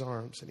spread his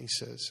arms and he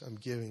says, I'm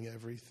giving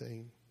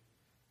everything.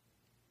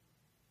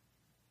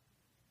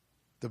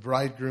 The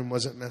bridegroom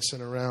wasn't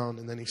messing around.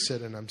 And then he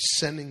said, and I'm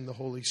sending the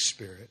Holy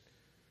Spirit.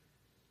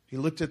 He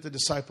looked at the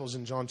disciples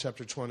in John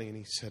chapter 20 and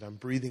he said, I'm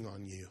breathing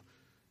on you.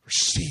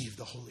 Receive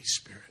the Holy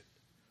Spirit.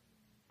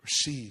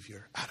 Receive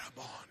your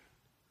arabon.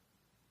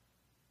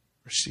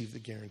 Receive the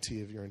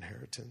guarantee of your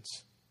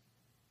inheritance.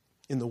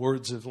 In the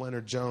words of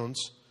Leonard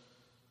Jones,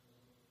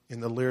 in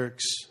the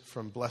lyrics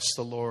from Bless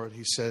the Lord,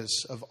 he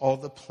says, of all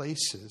the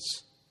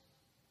places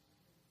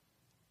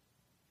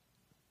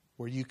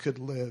where you could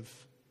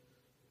live,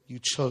 you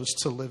chose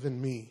to live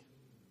in me.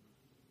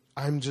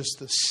 I'm just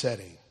the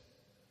setting,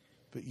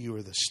 but you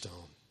are the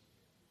stone.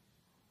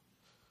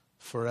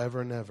 Forever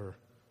and ever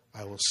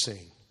I will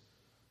sing,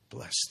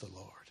 bless the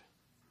Lord.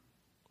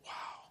 Wow.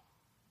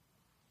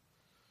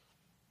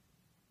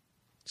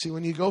 See,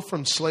 when you go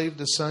from slave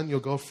to son, you'll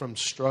go from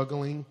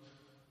struggling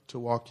to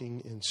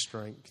walking in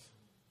strength.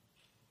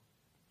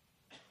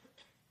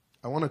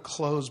 I want to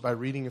close by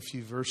reading a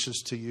few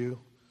verses to you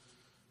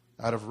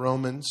out of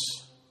Romans.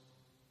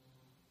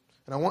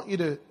 And I want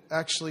to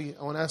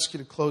ask you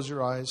to close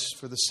your eyes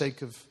for the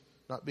sake of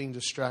not being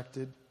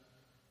distracted.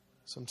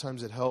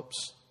 Sometimes it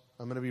helps.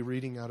 I'm going to be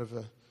reading out of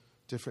a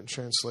different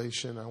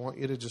translation. I want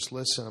you to just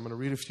listen. I'm going to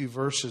read a few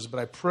verses, but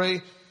I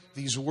pray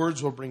these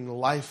words will bring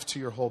life to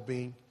your whole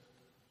being.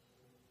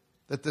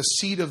 That the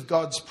seed of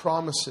God's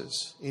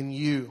promises in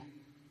you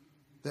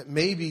that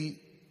maybe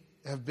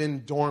have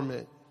been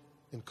dormant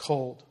and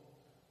cold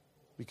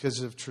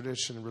because of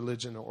tradition,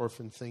 religion, or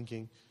orphan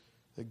thinking,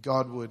 that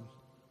God would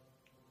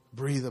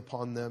breathe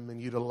upon them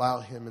and you'd allow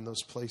him in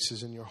those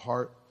places in your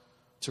heart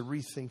to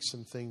rethink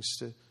some things,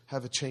 to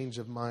have a change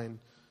of mind,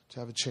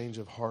 to have a change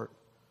of heart.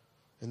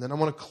 And then I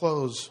want to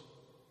close,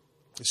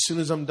 as soon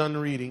as I'm done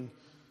reading,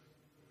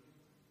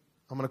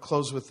 I'm going to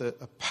close with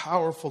a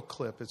powerful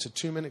clip. It's a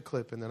 2-minute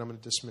clip, and then I'm going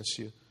to dismiss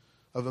you,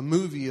 of a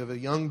movie of a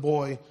young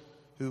boy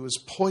who was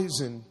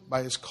poisoned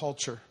by his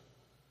culture.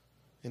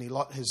 And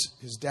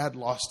his dad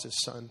lost his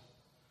son.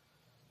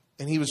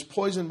 And he was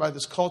poisoned by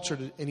this culture,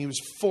 and he was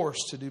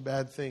forced to do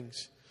bad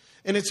things.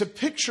 And it's a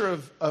picture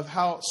of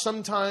how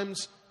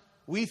sometimes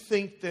we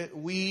think that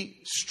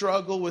we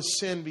struggle with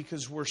sin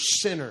because we're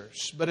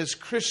sinners. But as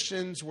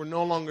Christians, we're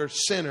no longer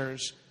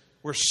sinners.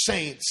 We're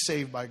saints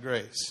saved by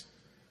grace.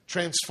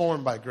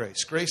 transformed by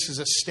grace. Grace is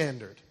a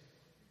standard.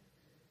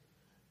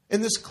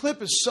 And this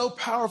clip is so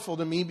powerful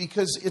to me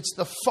because it's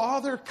the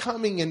Father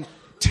coming and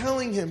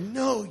telling him,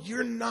 no,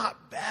 you're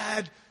not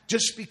bad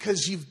just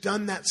because you've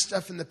done that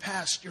stuff in the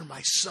past. You're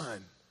my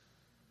son.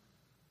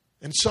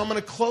 And so I'm going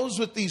to close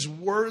with these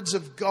words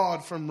of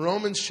God from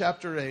Romans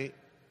chapter 8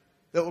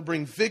 that will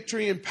bring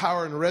victory and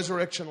power and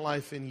resurrection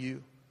life in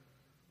you.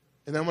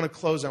 And then I'm going to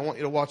close. I want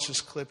you to watch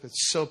this clip.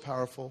 It's so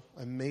powerful.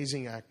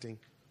 Amazing acting.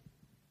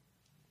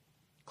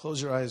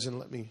 Close your eyes and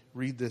let me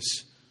read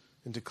this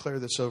and declare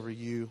this over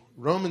you.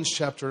 Romans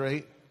chapter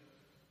 8,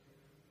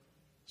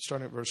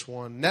 starting at verse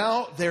 1.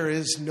 Now there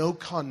is no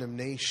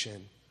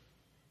condemnation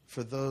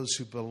for those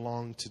who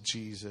belong to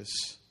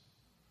Jesus.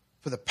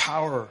 For the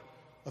power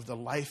of the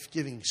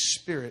life-giving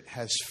Spirit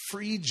has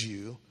freed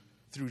you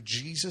through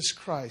Jesus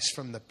Christ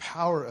from the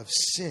power of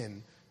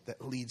sin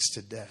that leads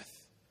to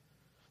death.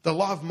 The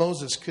law of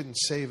Moses couldn't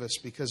save us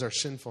because of our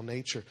sinful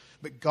nature,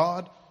 but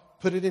God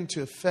put it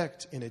into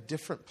effect in a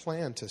different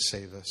plan to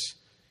save us.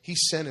 He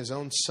sent his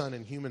own son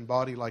in human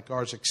body like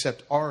ours,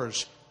 except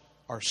ours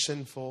are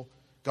sinful.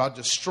 God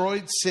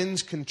destroyed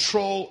sin's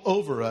control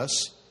over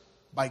us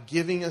by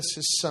giving us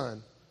his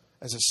son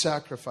as a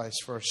sacrifice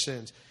for our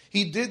sins.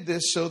 He did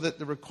this so that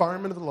the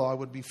requirement of the law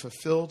would be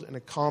fulfilled and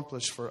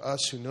accomplished for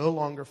us who no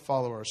longer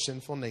follow our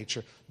sinful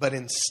nature, but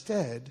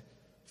instead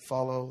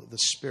follow the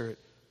Spirit.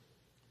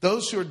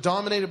 Those who are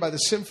dominated by the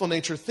sinful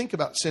nature think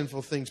about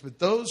sinful things, but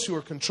those who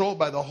are controlled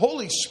by the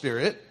Holy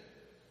Spirit,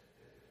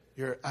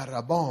 your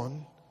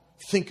arabon,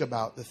 think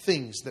about the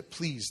things that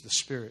please the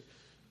Spirit.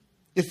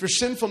 If your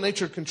sinful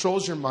nature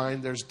controls your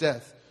mind, there's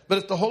death. But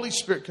if the Holy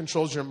Spirit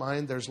controls your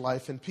mind, there's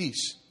life and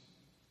peace.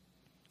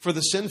 For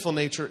the sinful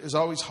nature is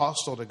always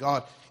hostile to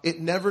God.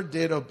 It never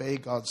did obey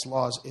God's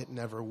laws. It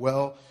never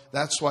will.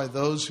 That's why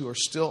those who are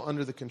still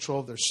under the control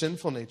of their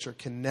sinful nature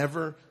can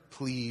never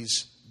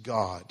please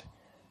God.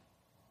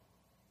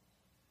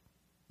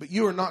 But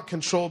you are not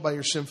controlled by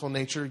your sinful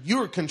nature.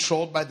 You are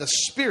controlled by the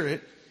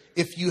Spirit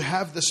if you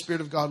have the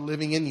Spirit of God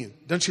living in you.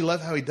 Don't you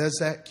love how he does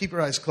that? Keep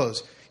your eyes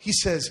closed. He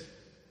says,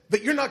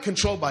 but you're not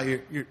controlled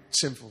by your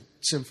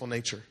sinful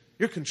nature.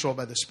 You're controlled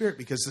by the Spirit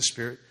because the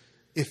Spirit,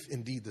 if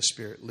indeed the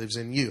Spirit lives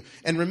in you.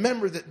 And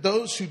remember that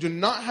those who do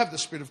not have the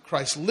Spirit of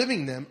Christ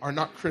living in them are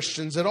not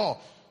Christians at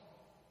all.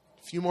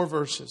 A few more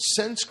verses.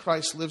 Since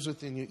Christ lives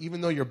within you, even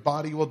though your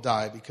body will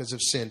die because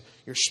of sin,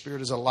 your spirit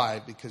is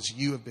alive because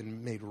you have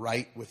been made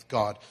right with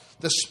God.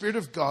 The Spirit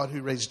of God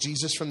who raised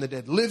Jesus from the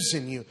dead lives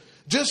in you.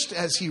 Just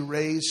as he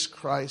raised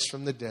Christ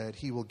from the dead,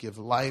 he will give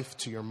life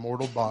to your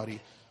mortal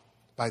body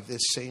by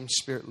this same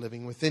Spirit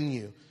living within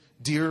you.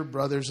 Dear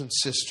brothers and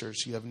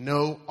sisters, you have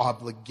no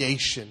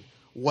obligation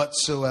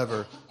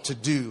whatsoever to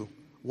do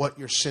what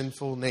your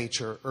sinful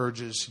nature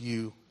urges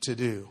you to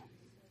do.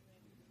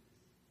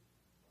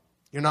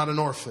 You're not an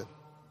orphan.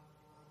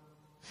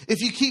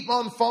 If you keep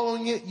on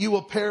following it, you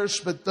will perish,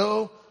 but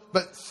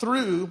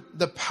through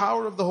the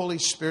power of the Holy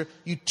Spirit,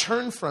 you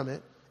turn from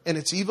it, and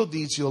its evil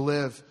deeds you'll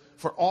live.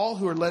 For all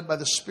who are led by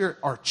the Spirit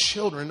are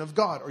children of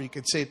God. Or you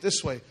could say it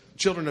this way,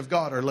 children of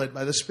God are led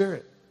by the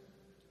Spirit.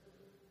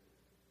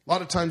 A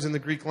lot of times in the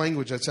Greek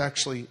language, that's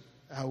actually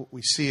how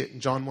we see it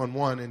in John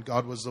 1:1, and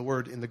God was the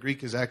Word. In the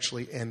Greek is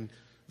actually, and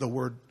the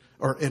Word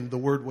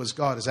was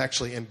God, is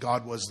actually, and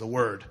God was the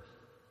Word.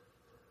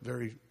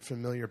 Very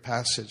familiar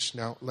passage.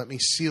 Now, let me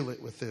seal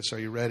it with this. Are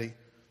you ready?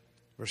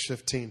 Verse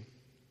 15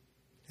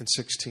 and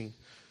 16.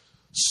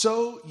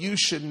 So you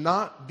should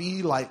not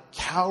be like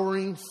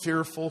cowering,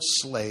 fearful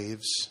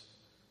slaves.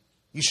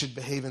 You should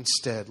behave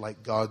instead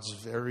like God's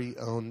very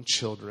own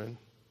children,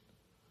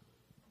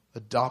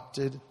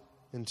 adopted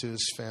into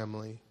his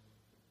family,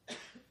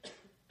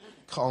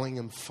 calling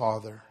him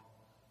Father,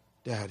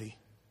 Daddy,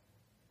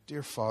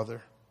 dear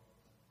Father.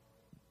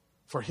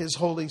 For his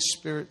Holy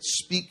Spirit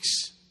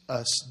speaks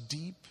us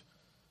deep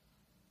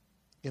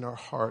in our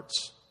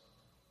hearts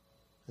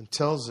and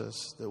tells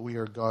us that we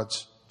are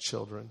God's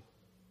children.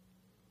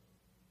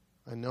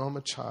 I know I'm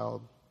a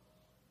child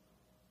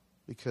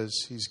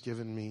because he's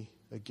given me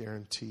a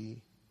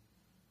guarantee.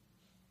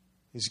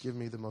 He's given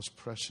me the most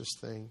precious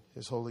thing,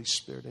 his Holy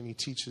Spirit, and he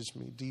teaches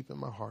me deep in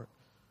my heart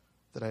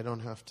that I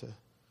don't have to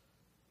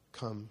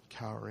come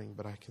cowering,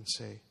 but I can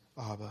say,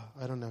 Abba.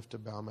 I don't have to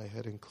bow my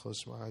head and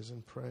close my eyes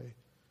and pray.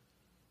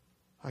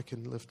 I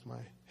can lift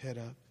my head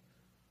up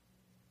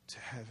to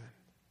heaven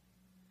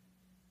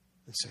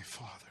and say,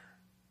 Father,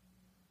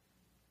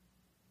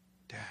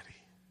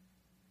 Daddy,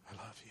 I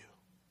love you.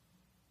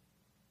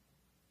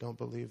 Don't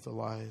believe the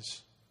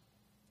lies.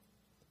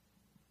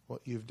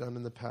 What you've done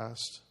in the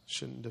past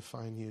shouldn't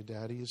define you.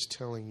 Daddy is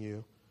telling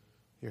you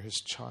you're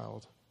his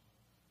child.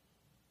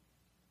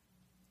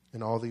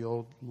 And all the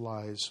old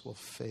lies will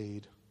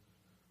fade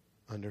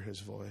under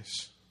his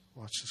voice.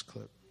 Watch this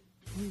clip.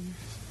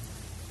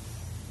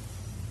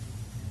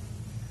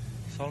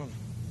 Solomon.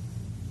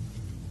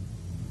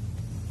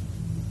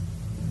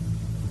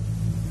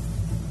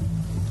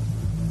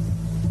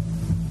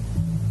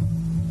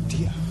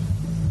 Dia,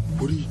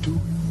 what are you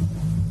doing?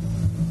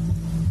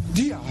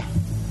 Dia,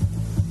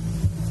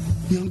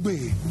 young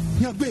babe,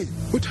 Yahweh,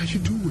 what are you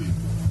doing?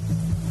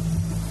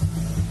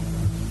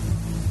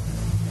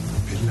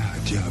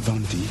 Elijah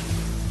Avanti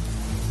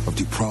of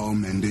the Proud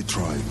Mende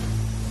tribe.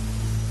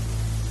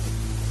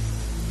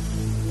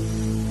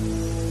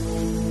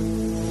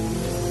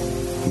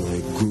 You are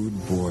a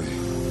good boy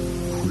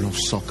who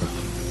loves soccer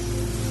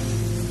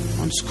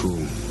and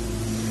school.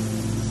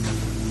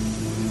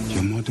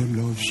 Your mother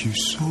loves you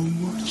so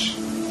much.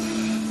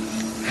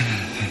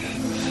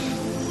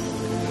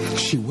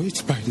 She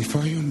waits by the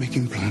fire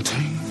making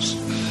plantains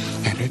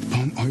and red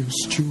palm oil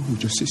stew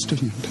with your sister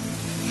yonder.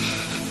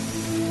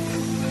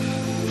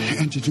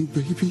 And your new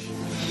baby.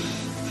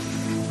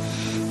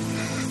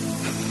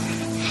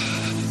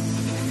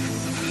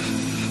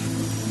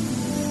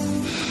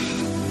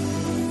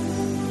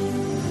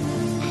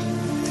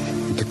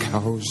 The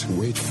cows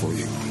wait for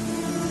you.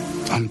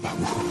 And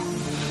Babu,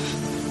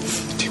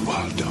 the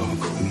wild dog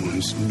who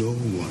wants no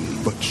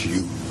one but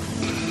you.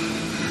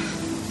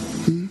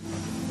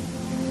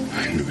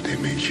 I know they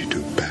made you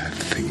do bad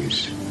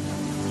things.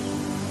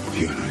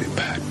 You're not a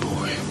bad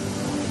boy.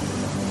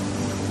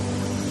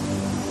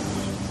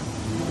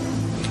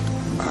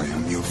 I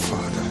am your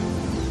father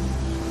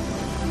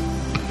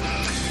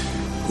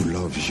who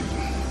loves you.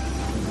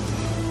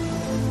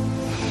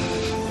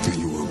 And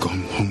you will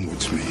come home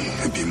with me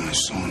and be my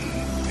son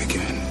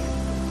again.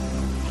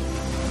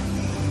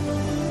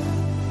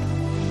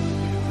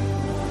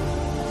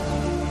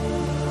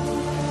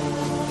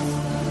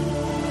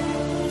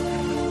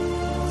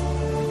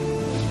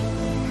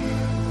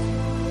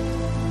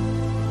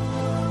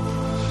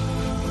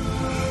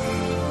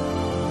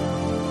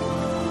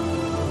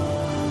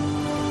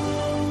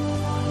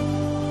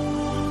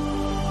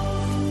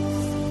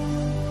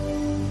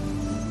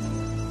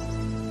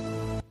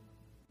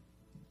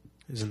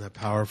 Isn't that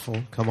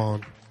powerful? Come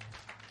on.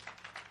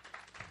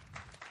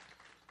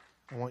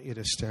 I want you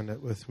to stand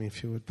up with me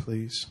if you would,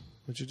 please.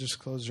 Would you just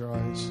close your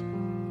eyes?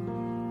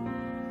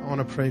 I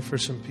want to pray for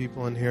some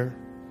people in here.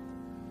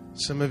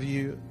 Some of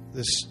you,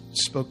 this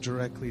spoke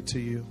directly to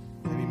you.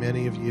 Maybe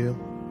many of you.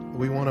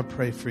 We want to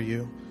pray for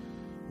you.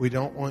 We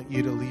don't want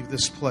you to leave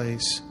this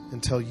place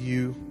until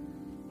you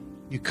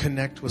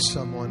connect with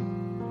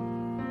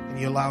someone and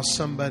you allow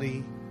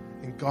somebody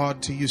and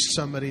God to use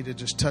somebody to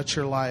just touch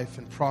your life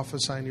and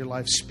prophesy in your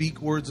life.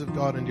 Speak words of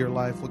God into your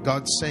life. What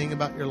God's saying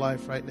about your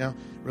life right now.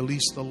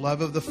 Release the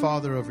love of the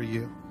Father over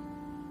you.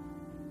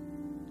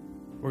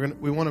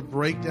 We want to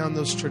break down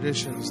those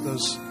traditions,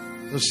 those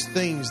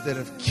things that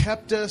have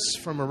kept us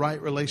from a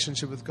right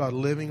relationship with God,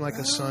 living like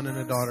a son and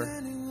a daughter.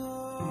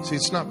 See,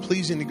 it's not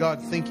pleasing to God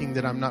thinking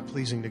that I'm not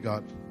pleasing to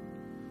God.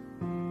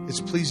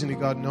 It's pleasing to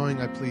God knowing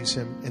I please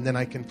Him, and then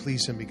I can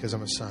please Him because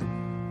I'm a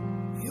son.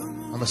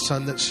 I'm a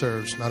son that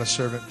serves, not a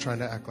servant trying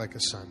to act like a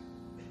son.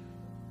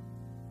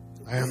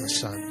 I am a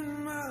son.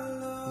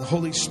 And the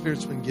Holy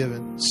Spirit's been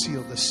given,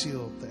 sealed, the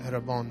seal, the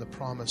erabon, the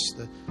promise,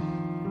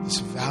 this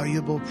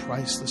valuable,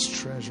 priceless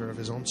treasure of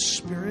His own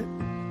Spirit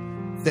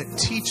that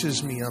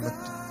teaches me I'm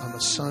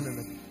a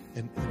son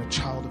and a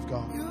child of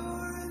God.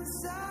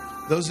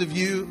 Those of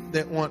you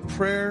that want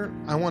prayer,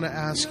 I want to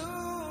ask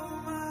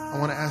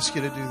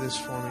you to do this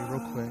for me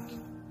real quick.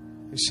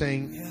 You're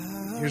saying,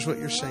 here's what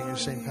you're saying. You're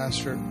saying,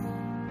 Pastor,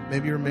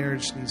 maybe your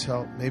marriage needs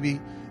help. Maybe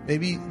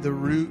the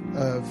root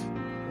of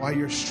why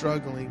you're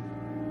struggling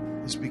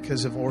is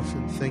because of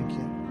orphan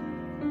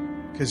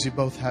thinking. Because you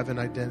both have an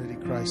identity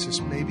crisis.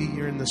 Maybe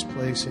you're in this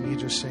place and you're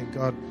just saying,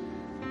 God,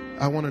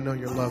 I want to know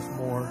your love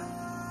more.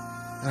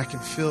 And I can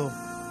feel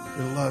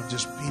your love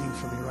just beating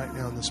for me right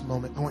now in this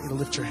moment. I want you to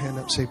lift your hand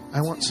up. Say, I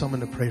want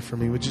someone to pray for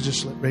me. Would you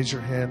just raise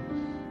your hand?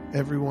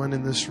 Everyone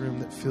in this room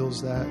that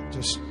feels that,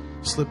 just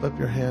slip up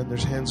your hand.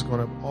 There's hands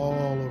going up all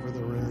over the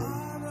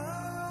room.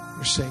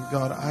 You're saying,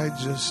 God, I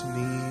just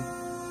need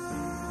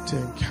to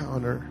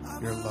encounter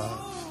your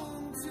love.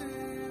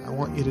 I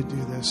want you to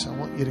do this. I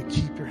want you to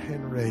keep your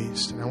hand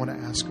raised. And I want to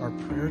ask our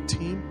prayer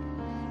team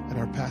and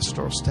our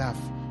pastoral staff,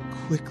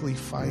 quickly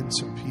find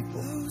some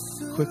people.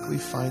 Quickly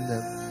find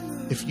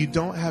them. If you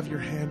don't have your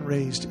hand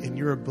raised and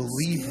you're a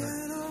believer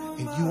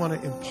and you want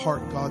to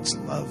impart God's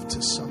love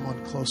to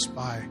someone close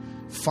by,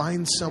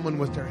 find someone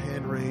with their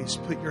hand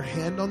raised. Put your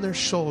hand on their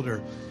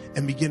shoulder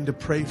and begin to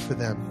pray for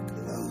them.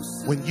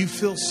 When you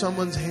feel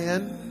someone's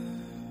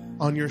hand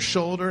on your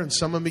shoulder and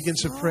someone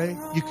begins to pray,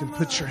 you can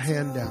put your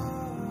hand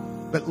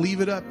down. But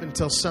leave it up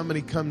until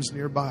somebody comes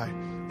nearby.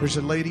 There's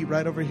a lady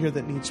right over here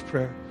that needs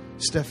prayer.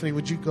 Stephanie,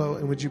 would you go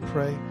and would you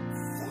pray?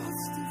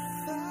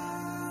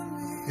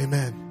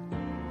 Amen.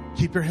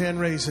 Keep your hand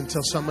raised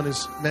until someone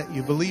has met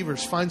you.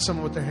 Believers, find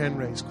someone with their hand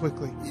raised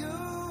quickly.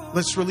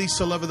 Let's release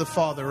the love of the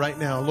Father right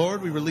now.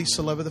 Lord, we release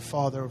the love of the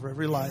Father over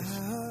every life.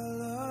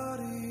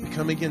 We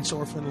come against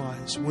orphan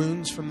lives,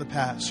 wounds from the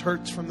past,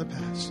 hurts from the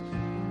past.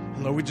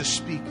 And Lord, we just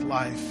speak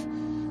life.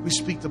 We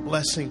speak the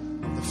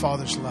blessing of the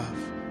Father's love.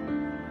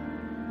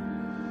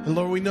 And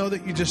Lord, we know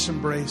that you just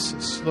embrace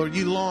us. Lord,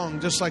 you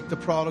long, just like the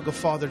prodigal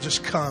father,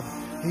 just come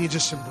and you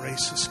just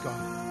embrace us,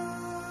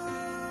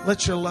 God.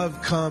 Let your love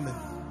come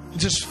and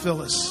just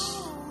fill us.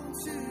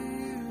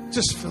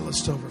 Just fill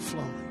us to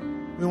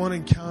overflowing. We want to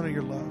encounter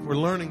your love. We're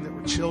learning that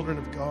we're children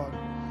of God.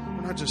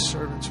 We're not just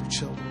servants, we're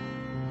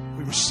children.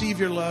 We receive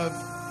your love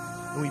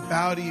and we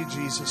bow to you,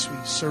 Jesus. We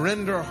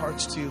surrender our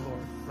hearts to you,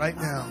 Lord, right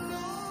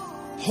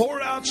now. Pour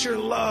out your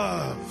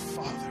love,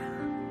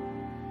 Father.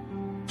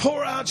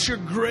 Pour out your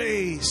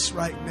grace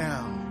right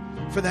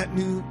now for that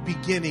new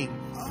beginning.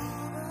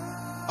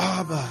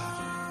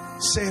 Abba.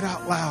 Say it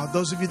out loud.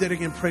 Those of you that are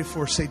going to pray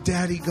for, say,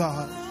 Daddy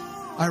God,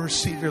 I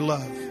receive your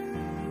love.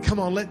 Come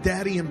on, let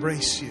Daddy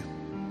embrace you.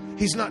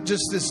 He's not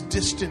just this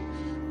distant,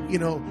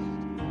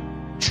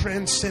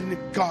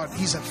 transcendent God.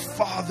 He's a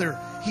Father.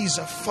 He's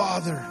a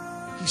Father.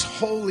 He's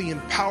holy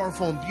and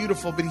powerful and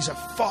beautiful, but He's a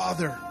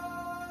Father.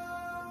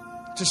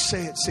 Just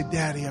say it. Say,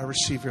 Daddy, I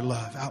receive your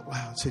love. Out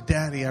loud. Say,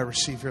 Daddy, I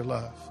receive your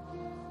love.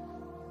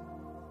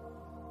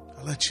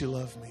 I let you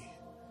love me.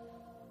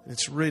 And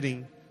it's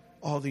ridding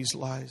all these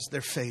lies.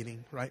 They're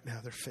fading right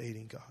now. They're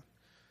fading, God.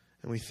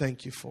 And we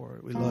thank you for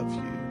it. We love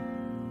you.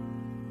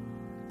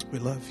 We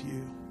love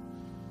you.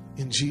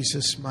 In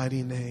Jesus'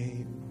 mighty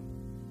name.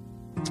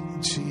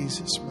 In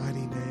Jesus'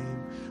 mighty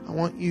name. I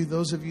want you,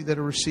 those of you that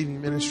are receiving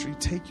ministry,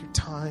 take your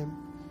time.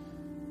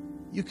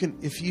 You can,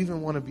 if you even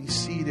want to be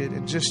seated,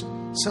 and just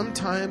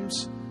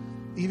sometimes,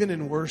 even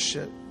in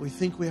worship, we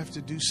think we have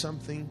to do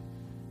something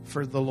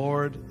for the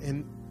Lord.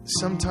 And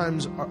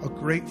sometimes a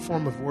great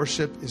form of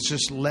worship is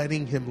just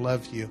letting Him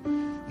love you.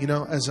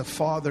 As a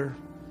father,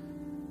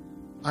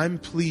 I'm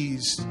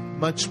pleased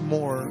much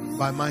more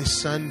by my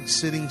son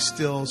sitting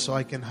still so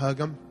I can hug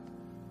him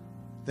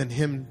than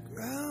him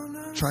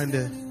trying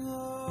to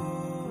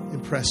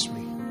impress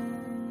me.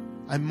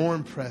 I'm more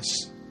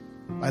impressed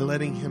by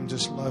letting him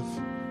just love,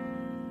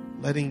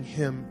 letting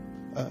him,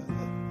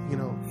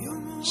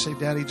 say,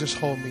 Daddy, just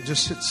hold me.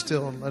 Just sit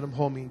still and let Him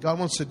hold me. God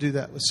wants to do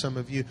that with some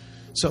of you.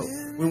 So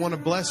we want to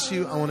bless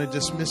you. I want to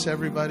dismiss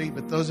everybody.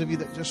 But those of you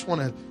that just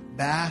want to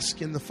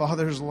bask in the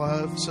Father's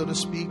love, so to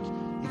speak,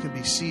 you can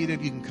be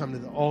seated. You can come to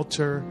the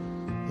altar.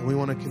 And we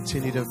want to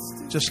continue to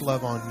just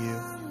love on you.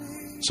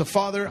 So,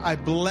 Father, I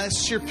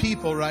bless your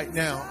people right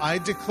now. I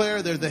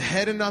declare they're the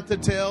head and not the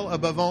tail,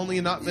 above only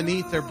and not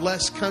beneath. They're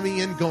blessed coming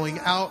in, going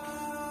out.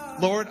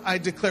 Lord, I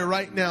declare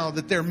right now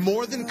that they're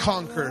more than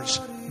conquerors,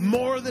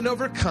 more than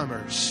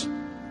overcomers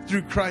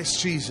through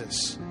Christ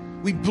Jesus.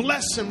 We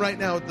bless them right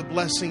now with the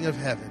blessing of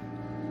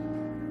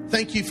heaven.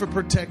 Thank you for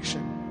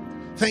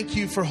protection. Thank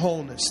you for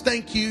wholeness.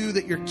 Thank you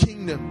that your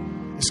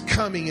kingdom is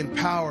coming in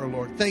power,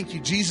 Lord. Thank you,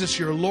 Jesus.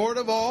 You're Lord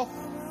of all.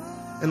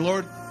 And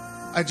Lord,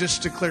 I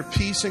just declare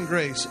peace and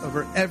grace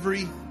over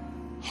every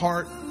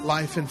heart,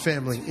 life, and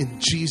family in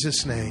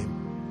Jesus' name.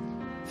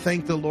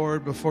 Thank the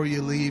Lord before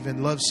you leave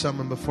and love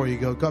someone before you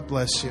go. God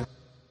bless you.